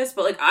about this,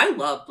 but, like, I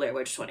love Blair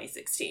Witch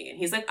 2016.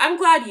 He's like, I'm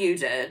glad you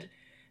did.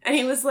 And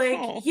he was like,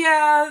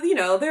 yeah, you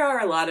know, there are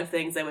a lot of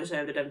things I wish I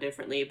would have done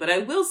differently. But I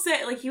will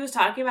say, like, he was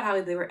talking about how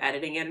they were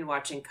editing it and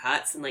watching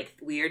cuts and, like,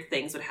 weird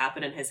things would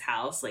happen in his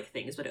house. Like,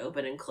 things would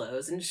open and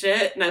close and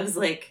shit. And I was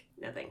like,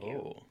 no, thank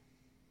you.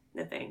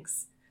 No,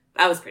 thanks.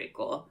 That was pretty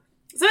cool.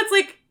 So it's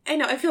like, I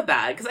know, I feel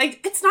bad. Because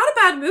it's not a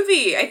bad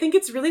movie. I think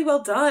it's really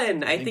well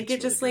done. I think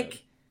it just, really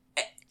like,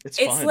 it's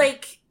fun.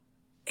 Like,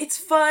 it's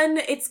fun.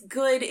 It's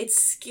good.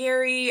 It's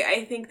scary.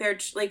 I think they're,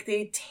 like,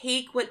 they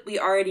take what we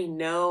already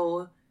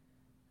know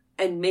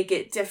and make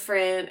it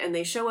different, and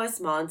they show us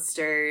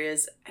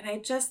monsters, and I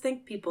just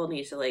think people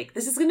need to, like,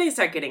 this is going to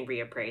start getting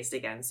reappraised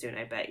again soon,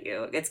 I bet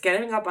you. It's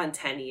getting up on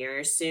 10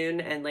 years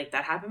soon, and, like,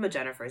 that happened with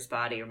Jennifer's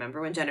Body.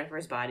 Remember when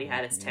Jennifer's Body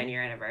had its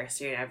 10-year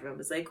anniversary, and everyone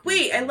was like,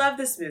 wait, I love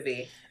this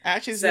movie.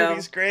 Actually, this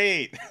movie's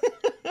great.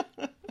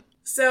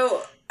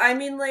 So, I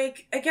mean,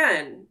 like,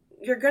 again,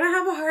 you're going to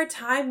have a hard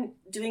time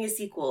doing a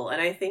sequel.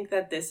 And I think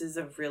that this is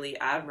a really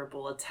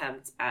admirable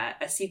attempt at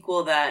a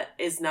sequel that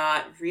is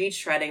not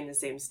retreading the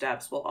same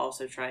steps while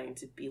also trying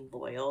to be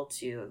loyal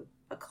to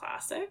a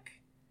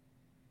classic.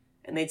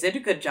 And they did a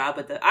good job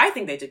with I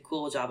think they did a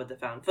cool job with the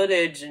found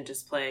footage and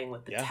just playing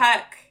with the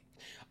tech.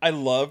 I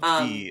loved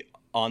the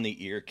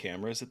on-the-ear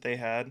cameras that they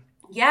had.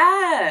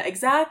 Yeah,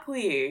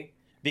 exactly.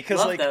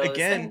 Because, like,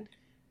 again,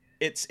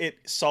 it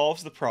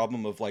solves the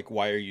problem of, like,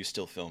 why are you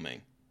still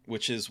filming?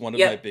 Which is one of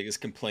my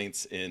biggest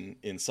complaints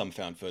in some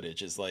found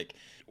footage is, like,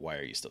 why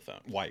are you still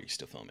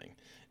filming?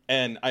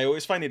 And I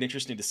always find it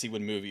interesting to see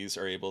when movies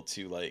are able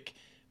to, like,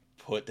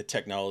 put the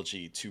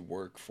technology to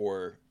work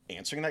for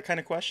answering that kind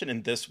of question.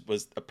 And this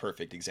was a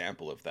perfect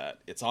example of that.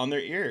 It's on their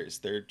ears.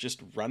 They're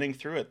just running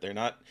through it. They're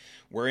not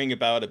worrying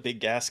about a big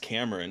gas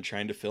camera and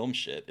trying to film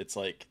shit. It's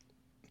like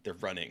they're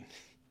running.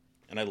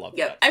 And I love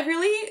that.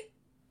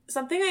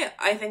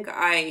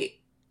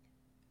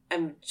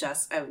 I'm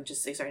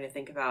just like starting to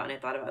think about, and I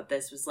thought about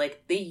this, was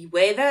like the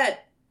way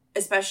that,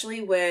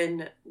 especially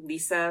when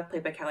Lisa,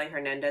 played by Kelly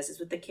Hernandez, is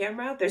with the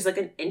camera, there's like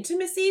an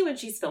intimacy when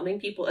she's filming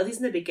people, at least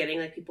in the beginning,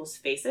 like people's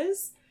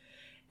faces.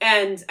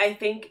 And I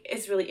think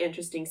it's really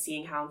interesting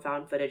seeing how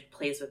found footage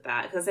plays with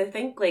that. Because I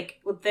think,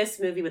 like, with this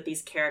movie, with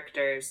these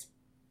characters,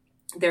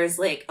 there's,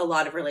 like, a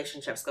lot of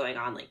relationships going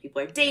on. Like,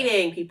 people are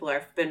dating, people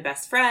have been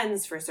best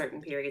friends for certain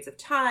periods of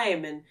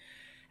time, and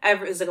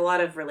there's, like, a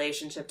lot of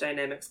relationship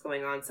dynamics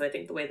going on. So I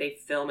think the way they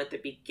film at the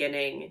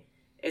beginning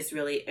is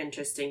really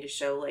interesting to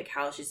show, like,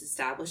 how she's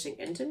establishing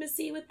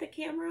intimacy with the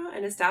camera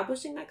and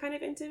establishing that kind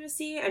of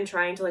intimacy and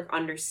trying to, like,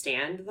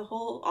 understand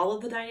all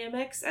of the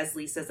dynamics as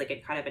Lisa's, like, a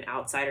kind of an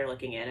outsider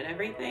looking in and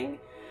everything.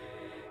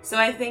 So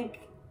I think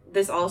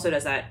this also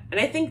does that. And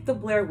I think the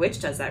Blair Witch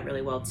does that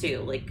really well, too.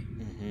 Like,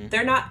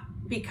 they're not,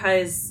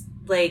 because,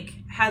 like,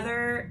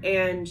 Heather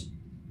and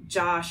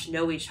Josh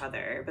know each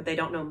other, but they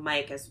don't know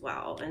Mike as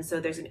well. And so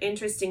there's an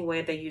interesting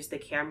way they use the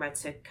camera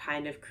to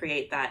kind of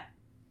create that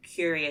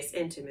curious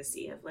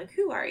intimacy of, like,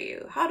 who are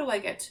you? How do I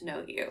get to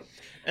know you?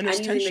 And there's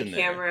tension the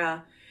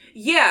camera there.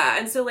 Yeah,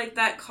 and so, like,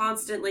 that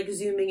constant, like,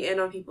 zooming in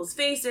on people's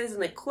faces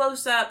and, like,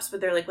 close-ups, but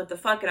they're like, what the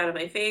fuck, get out of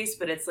my face?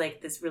 But it's like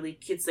this really,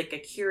 it's like a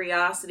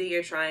curiosity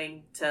you're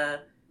trying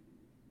to,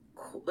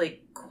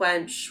 like,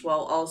 quench while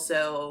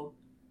also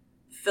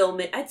film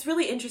it. It's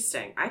really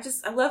interesting. I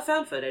love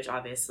found footage,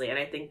 obviously, and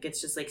I think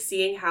it's just, like,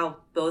 seeing how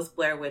both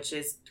Blair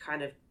Witches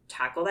kind of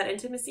tackle that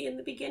intimacy in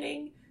the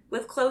beginning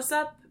with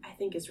close-up, I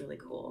think is really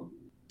cool.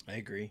 I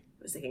agree.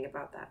 I was thinking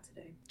about that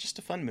today. Just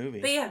a fun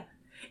movie. But yeah,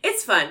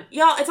 it's fun.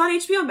 Y'all, it's on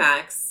HBO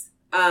Max.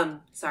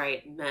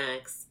 Sorry,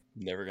 Max.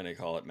 Never gonna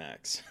call it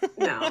Max.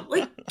 No,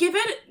 like give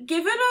it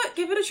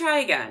a try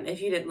again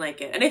if you didn't like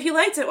it, and if you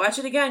liked it, watch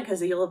it again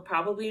because you'll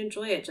probably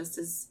enjoy it just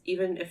as,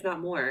 even if not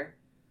more.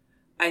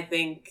 I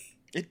think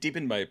it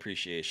deepened my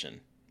appreciation,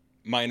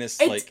 minus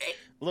the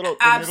little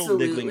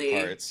niggling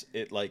parts.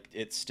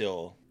 It's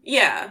still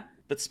yeah.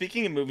 But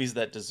speaking of movies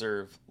that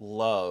deserve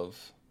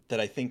love, that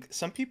I think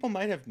some people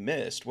might have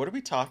missed, what are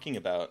we talking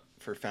about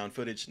for found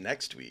footage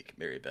next week,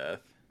 Mary Beth?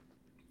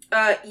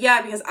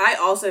 Yeah, because I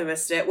also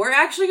missed it. We're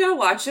actually going to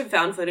watch a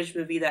found footage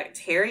movie that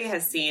Terry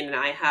has seen and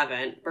I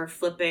haven't. We're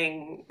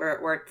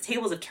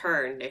tables have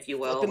turned, if you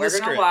will.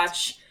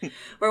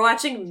 We're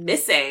watching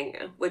Missing,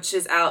 which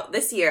is out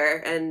this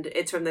year, and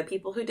it's from the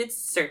people who did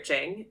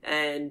Searching,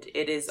 and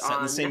it is set on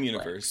in the same Netflix.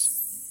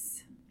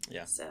 Universe.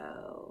 Yeah.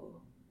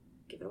 So,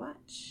 give it a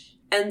watch.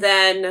 And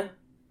then,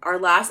 our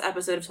last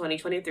episode of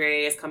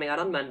 2023 is coming out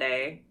on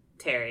Monday.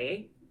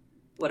 Terry,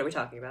 what are we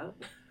talking about?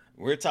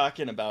 We're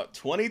talking about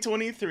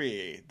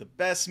 2023, the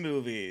best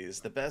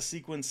movies, the best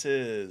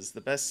sequences,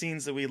 the best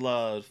scenes that we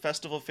love,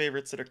 festival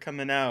favorites that are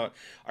coming out,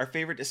 our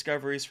favorite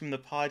discoveries from the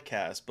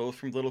podcast, both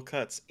from Little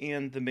Cuts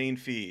and the main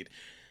feed.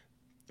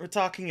 We're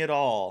talking it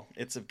all.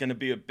 It's going to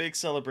be a big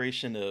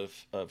celebration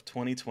of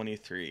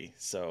 2023.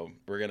 So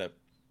we're going to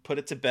put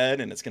it to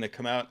bed, and it's going to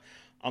come out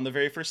on the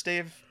very first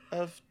day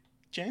of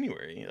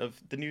January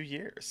of the new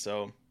year.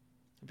 So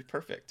it'll be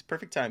perfect.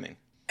 Perfect timing.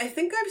 I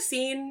think I've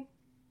seen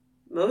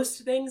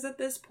most things at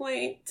this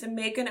point to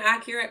make an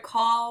accurate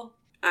call.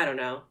 I don't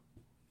know.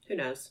 Who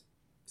knows?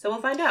 So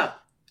we'll find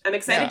out. I'm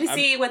excited to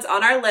see what's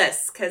on our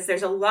list because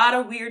there's a lot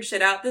of weird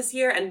shit out this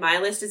year, and my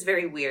list is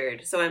very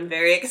weird. So I'm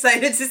very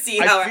excited to see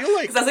how. I feel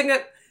like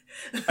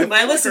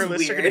my list is weird. Are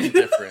weird. gonna be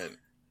different,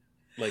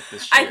 like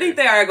this year. I think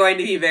they are going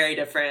to be very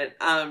different.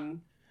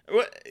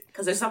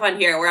 Because there's stuff on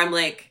here where I'm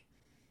like,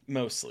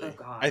 mostly. Oh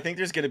God. I think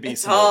there's going to be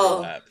some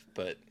overlap,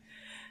 but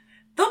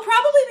there'll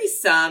probably be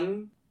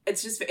some.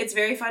 It's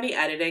very funny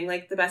editing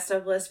like the best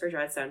of list for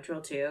Dread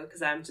Central too,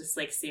 because I'm just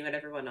like seeing what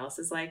everyone else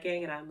is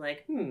liking, and I'm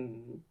like,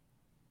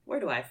 where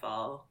do I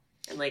fall?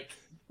 And like,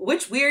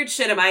 which weird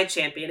shit am I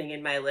championing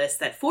in my list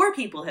that 4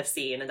 people have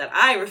seen and that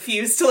I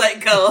refuse to let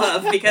go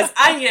of because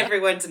I need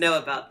everyone to know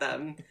about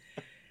them?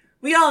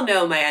 We all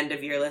know my end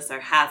of year lists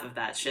are half of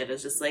that shit.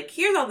 It's just like,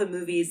 here's all the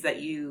movies that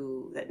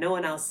no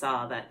one else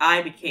saw that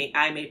I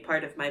made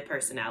part of my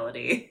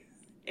personality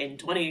in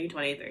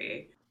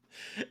 2023.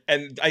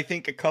 And I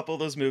think a couple of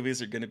those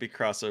movies are going to be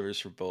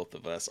crossovers for both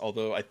of us.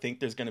 Although I think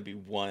there's going to be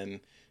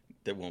one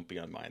that won't be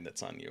on mine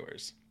that's on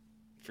yours,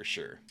 for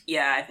sure.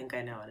 Yeah, I think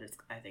I know it is.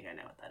 I think I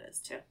know what that is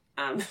too.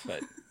 But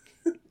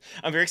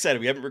I'm very excited.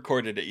 We haven't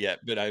recorded it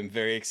yet, but I'm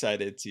very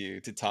excited to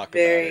talk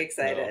about it. Very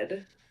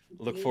excited. So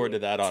look forward to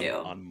that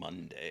on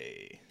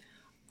Monday.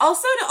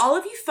 Also, to all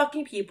of you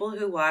fucking people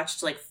who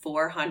watched like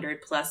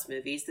 400 plus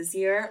movies this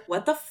year,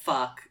 what the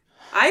fuck?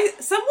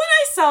 Someone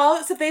I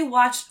saw said they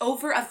watched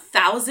over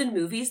 1,000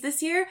 movies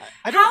this year.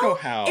 I don't know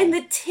how. In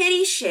the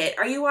titty shit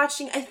are you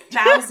watching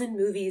 1,000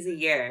 movies a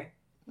year?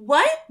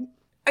 What?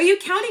 Are you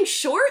counting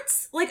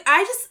shorts? Like,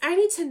 I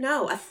need to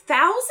know.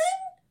 1,000?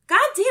 God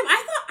damn,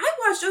 I thought I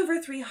watched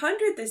over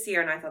 300 this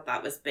year, and I thought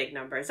that was big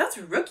numbers. That's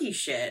rookie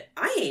shit.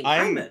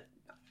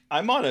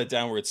 I'm on a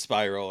downward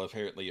spiral,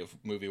 apparently, of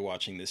movie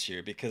watching this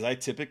year, because I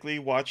typically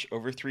watch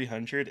over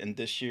 300, and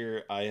this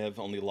year I have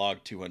only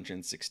logged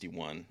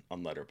 261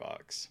 on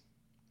Letterboxd,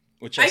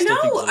 which I still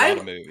think is a lot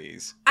of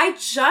movies. I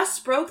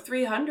just broke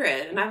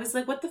 300, and I was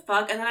like, what the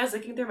fuck? And then I was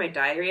looking through my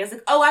diary. I was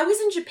like, oh, I was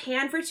in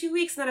Japan for 2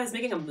 weeks, and then I was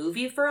making a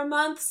movie for a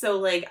month, so,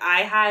 like,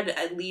 I had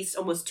at least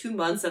almost 2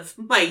 months of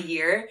my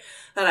year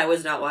that I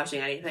was not watching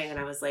anything, and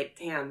I was like,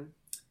 damn.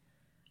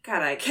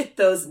 Gotta get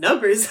those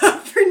numbers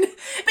up but even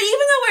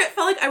though it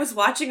felt like I was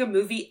watching a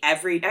movie I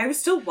was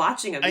still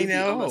watching a movie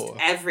almost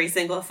every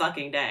single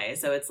fucking day.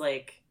 So it's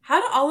like,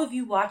 how do all of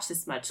you watch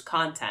this much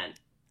content?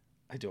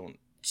 I don't.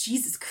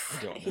 Jesus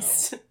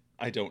Christ.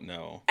 I don't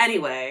know.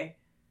 Anyway,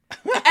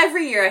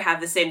 every year I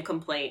have the same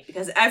complaint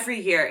because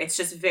every year it's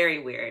just very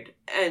weird.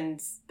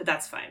 But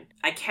that's fine.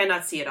 I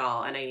cannot see it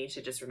all, and I need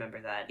to just remember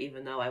that.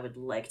 Even though I would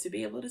like to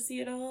be able to see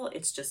it all,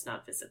 it's just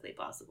not physically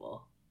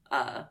possible.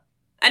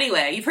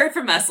 Anyway, you've heard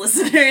from us,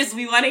 listeners.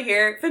 We want to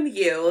hear from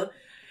you.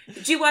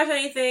 Did you watch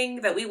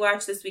anything that we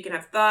watched this week and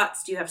have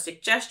thoughts? Do you have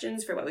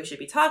suggestions for what we should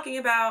be talking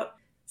about?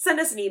 Send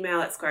us an email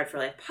at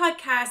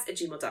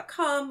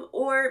scarredforlifepodcast@gmail.com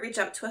or reach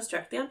out to us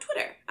directly on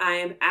Twitter. I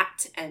am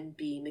at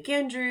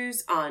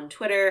mbmcandrews on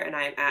Twitter, and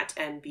I am at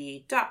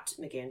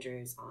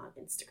mb.mcandrews on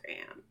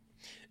Instagram.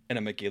 And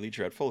I'm at Gaily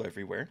Dreadful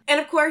everywhere. And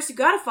of course, you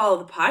gotta follow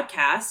the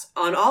podcast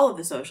on all of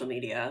the social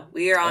media.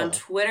 We are on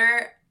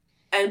Twitter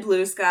and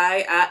Blue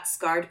Sky at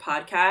Scarred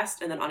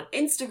Podcast. And then on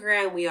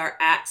Instagram, we are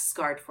at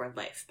Scarred for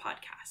Life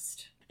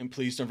Podcast. And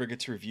please don't forget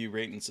to review,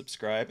 rate, and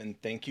subscribe.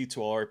 And thank you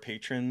to all our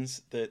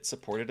patrons that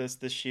supported us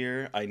this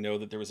year. I know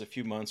that there was a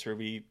few months where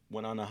we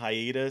went on a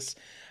hiatus,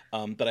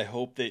 but I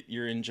hope that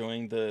you're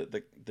enjoying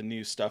the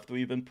new stuff that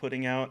we've been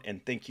putting out.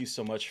 And thank you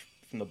so much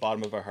from the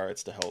bottom of our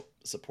hearts to help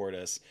support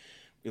us.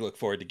 We look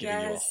forward to giving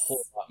you a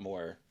whole lot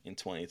more in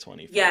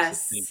 2024.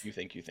 Yes. So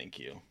thank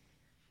you.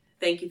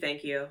 Thank you,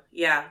 thank you.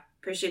 Yeah,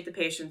 appreciate the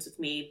patience with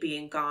me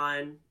being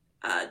gone,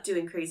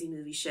 doing crazy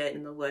movie shit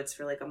in the woods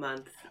for like a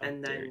month,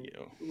 and then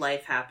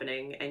life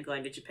happening and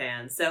going to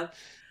Japan. So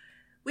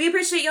we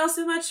appreciate y'all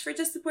so much for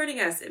just supporting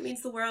us. It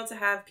means the world to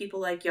have people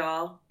like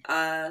y'all.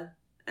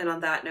 And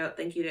on that note,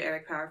 thank you to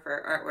Eric Power for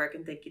our artwork,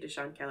 and thank you to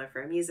Sean Keller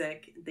for our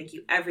music. And thank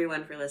you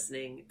everyone for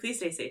listening. Please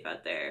stay safe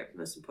out there.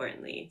 Most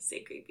importantly,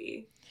 stay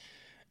creepy.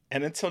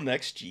 And until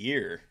next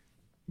year.